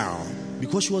 Disse não.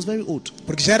 Because she was very old.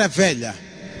 Porque já era velha.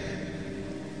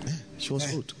 She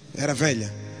was old. Era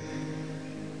velha.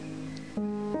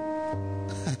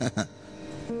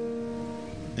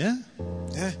 Yeah.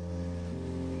 É.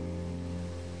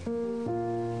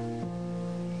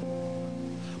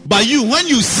 But you, when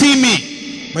you see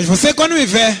me, Mas você quando me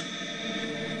vê,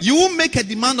 you won't make a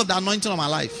demand of the anointing on my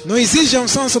life. não exige a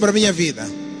unção sobre a minha vida.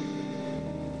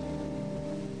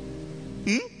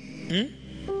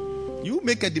 You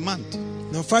make a demand.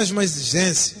 Não faz uma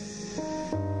exigência.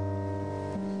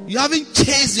 You haven't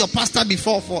chased your pastor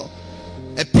before for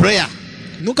a prayer.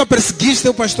 Nunca perseguiste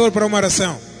o pastor para uma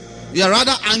oração. You are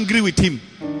rather angry with him.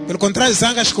 Pelo contrário,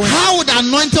 zangas com ele. How would the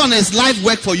anointing on his life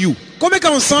work for you? Como é que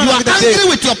a unção You na are vida angry dele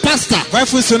with your pastor. vai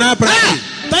funcionar para ti?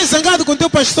 Estás zangado com teu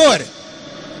pastor?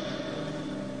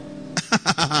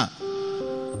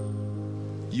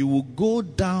 You will go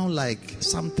down like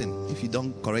something if you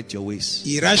don't correct your ways.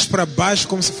 Irás para baixo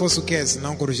como se fosse o quê? Se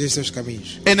não corrigir seus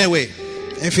caminhos. Anyway,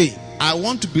 Enfim, I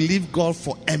want to believe God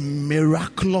for a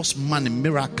miraculous money,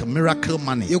 miracle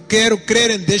money. eu quero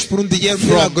crer em Deus por um dinheiro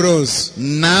milagroso.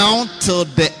 Now till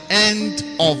the end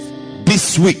of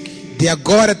this week, De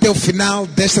agora até o final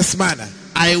desta semana.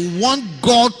 I want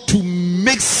God to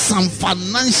make some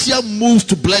financial moves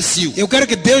to bless you. Eu quero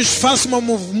que Deus faça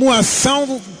uma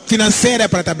ação financeira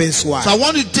para te abençoar. So I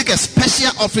want you to take a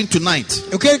special offering tonight.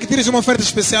 Eu quero que tires uma oferta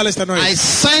especial esta I noite.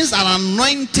 sense an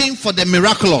anointing for the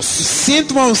miraculous.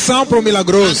 Sinto uma unção para o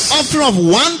milagroso. Offering of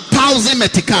 1,000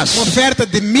 metikash. Uma oferta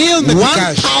de 1000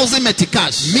 meticais. 1,000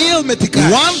 metikash. 1000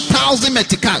 meticais. 1,000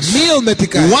 metikash. 1000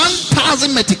 meticais.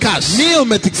 1,000 metikash. 1000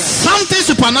 meticais. Something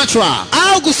supernatural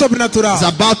Algo sobrenatural is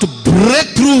about to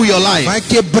break through your life. vai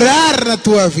quebrar na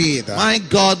tua vida. My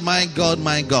God, my God,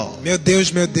 my God. Meu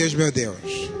Deus, meu Deus, meu Deus.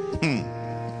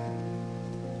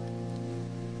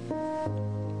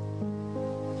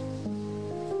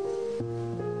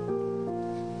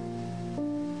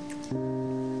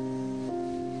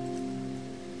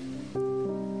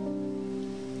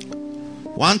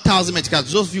 $1,000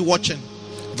 metikash. Those of you watching,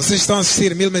 Vocês estão a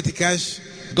assistir 1000 meticais?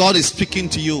 God is speaking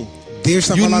to you. Deus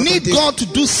está You falando need contigo. God to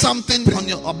do something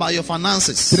about your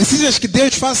finances. Precisas que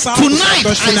Deus faça algo sobre as Tonight,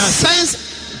 tuas I finanças. sense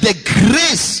the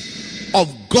grace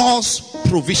of God's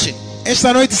provision.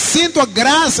 Esta noite sinto a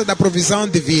graça da provisão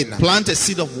divina. Plant a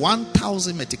seed of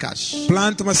 1,000 metikash.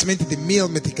 Planta uma semente de 1000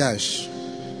 meticais.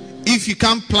 If you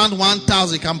can't plant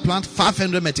 1,000, you can plant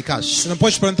 500 metikash. Se não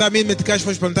podes plantar 1000 meticais,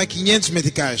 podes plantar 500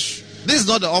 meticais. This is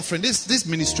not the offering. This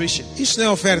ministration. Isto não é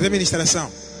oferta, é ministração.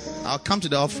 I'll come to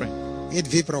the offering. É de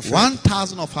vir para a oferta.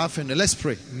 1,000 of 500. Let's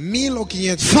pray. 1000 ou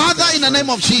 500. Father, in the name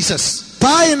of Jesus,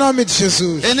 Pai, em nome de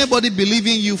Jesus. anybody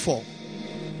believing you for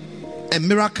a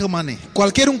miracle money,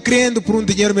 Qualquer crendo por um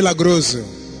dinheiro milagroso.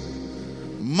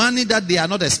 money that they are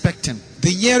not expecting,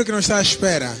 Dinheiro que não está à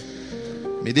espera.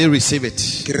 may they receive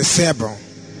it Que recebam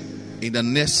in the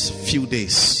next few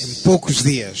days. em poucos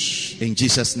dias. In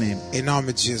Jesus' name. Em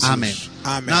nome de Jesus. Amen.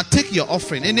 Amém. Now take your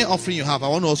offering. Any offering you have, I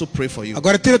want to also pray for you.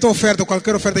 Agora tira a tua oferta,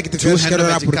 qualquer oferta que tiveres, 200 quero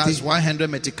orar por metikash, ti. 100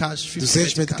 metikash, 50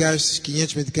 200 metikash. meticais,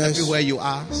 500 meticais, Everywhere you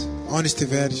are. onde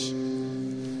estiveres.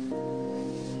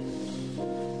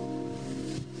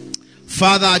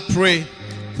 Father, I pray.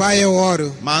 Pai, eu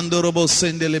oro. Mandorobo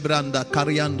sende lebranda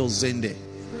kariando zende.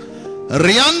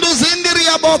 Riando zende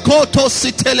riabokoto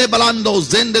sitele balando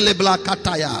zende lebla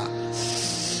kataya.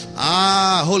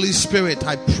 Ah, Holy Spirit,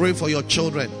 I pray for your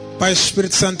children. Pai,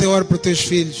 Espírito Santo, eu oro por teus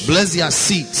filhos. Bless their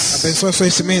seeds. Abençoa as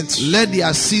suas sementes. Let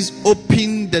their seeds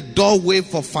open the doorway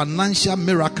for financial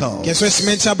miracles. Que as suas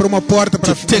sementes abram uma porta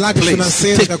para To take milagres place,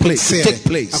 financeiros take place, take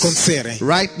place. acontecerem.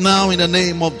 Right now, in the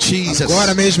name of Jesus.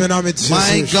 Agora mesmo, em nome de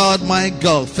My Jesus.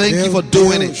 God, thank you for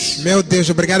doing Deus, it. meu Deus,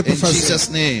 obrigado por In fazer. Jesus'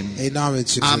 name. Em nome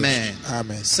de Jesus. Amen.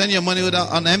 Amém. Send your money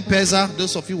on M-Pesa.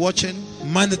 Those of you watching,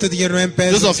 Manda teu dinheiro no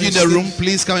M-Pesa. those of you in the room,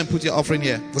 please come and put your offering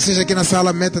here. Vocês aqui na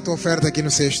sala, meta a tua oferta aqui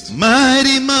no cesto.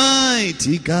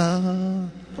 Mighty God,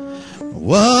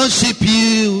 worship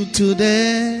you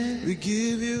today. We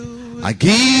give you I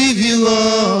give you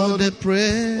all the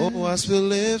praise. Oh, as we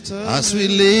lift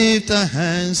Our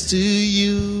hands to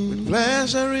you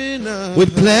pleasure in us.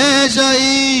 with pleasure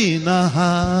in our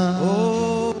heart.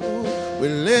 Oh, we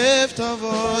lift our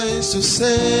voice to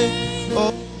say,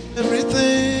 oh,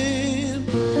 everything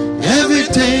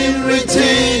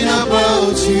written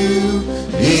about you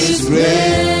is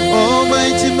great.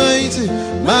 Almighty,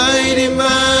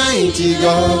 mighty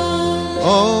God.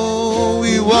 Oh,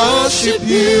 we worship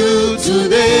you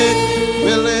today.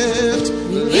 We lift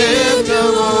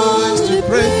our voice to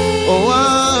pray. Oh,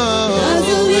 wow. As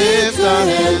we lift our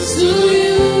hands to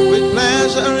you, With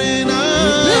pleasure in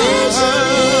our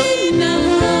heart.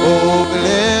 Oh, we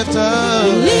lift our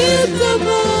lift the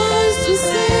voice to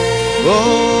say,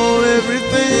 oh, everything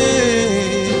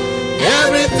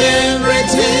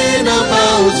written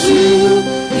about you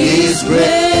is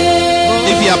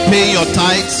great. If you are paying your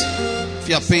tithes,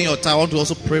 I want to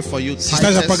also pray for you. Se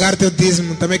estás a pagar teu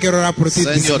dízimo, também quero orar por ti.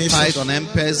 Send your Dizimistas. tithe on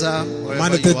M-Pesa. Manda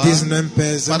wherever teu you are. dízimo no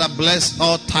M-Pesa. Father, bless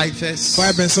all tithers. Pai,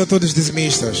 abençoa todos os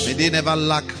dizimistas. May they never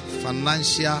lack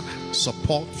financial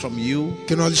support from you.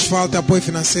 Que não lhes falte apoio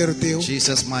financeiro teu. In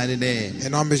Jesus' mighty name. Em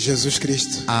nome de Jesus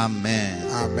Cristo. Amen.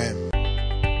 Amém.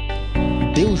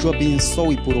 Deus o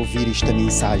abençoe por ouvir esta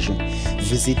mensagem.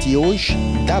 Visite hoje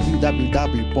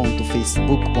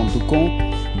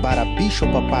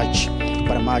www.facebook.com/Bishop Apache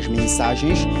para mais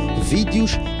mensagens,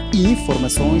 vídeos e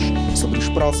informações sobre os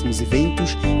próximos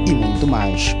eventos e muito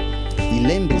mais. E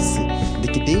lembre-se de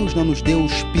que Deus não nos deu o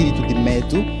espírito de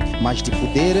medo, mas de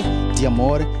poder, de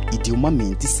amor e de uma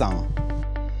mente sã.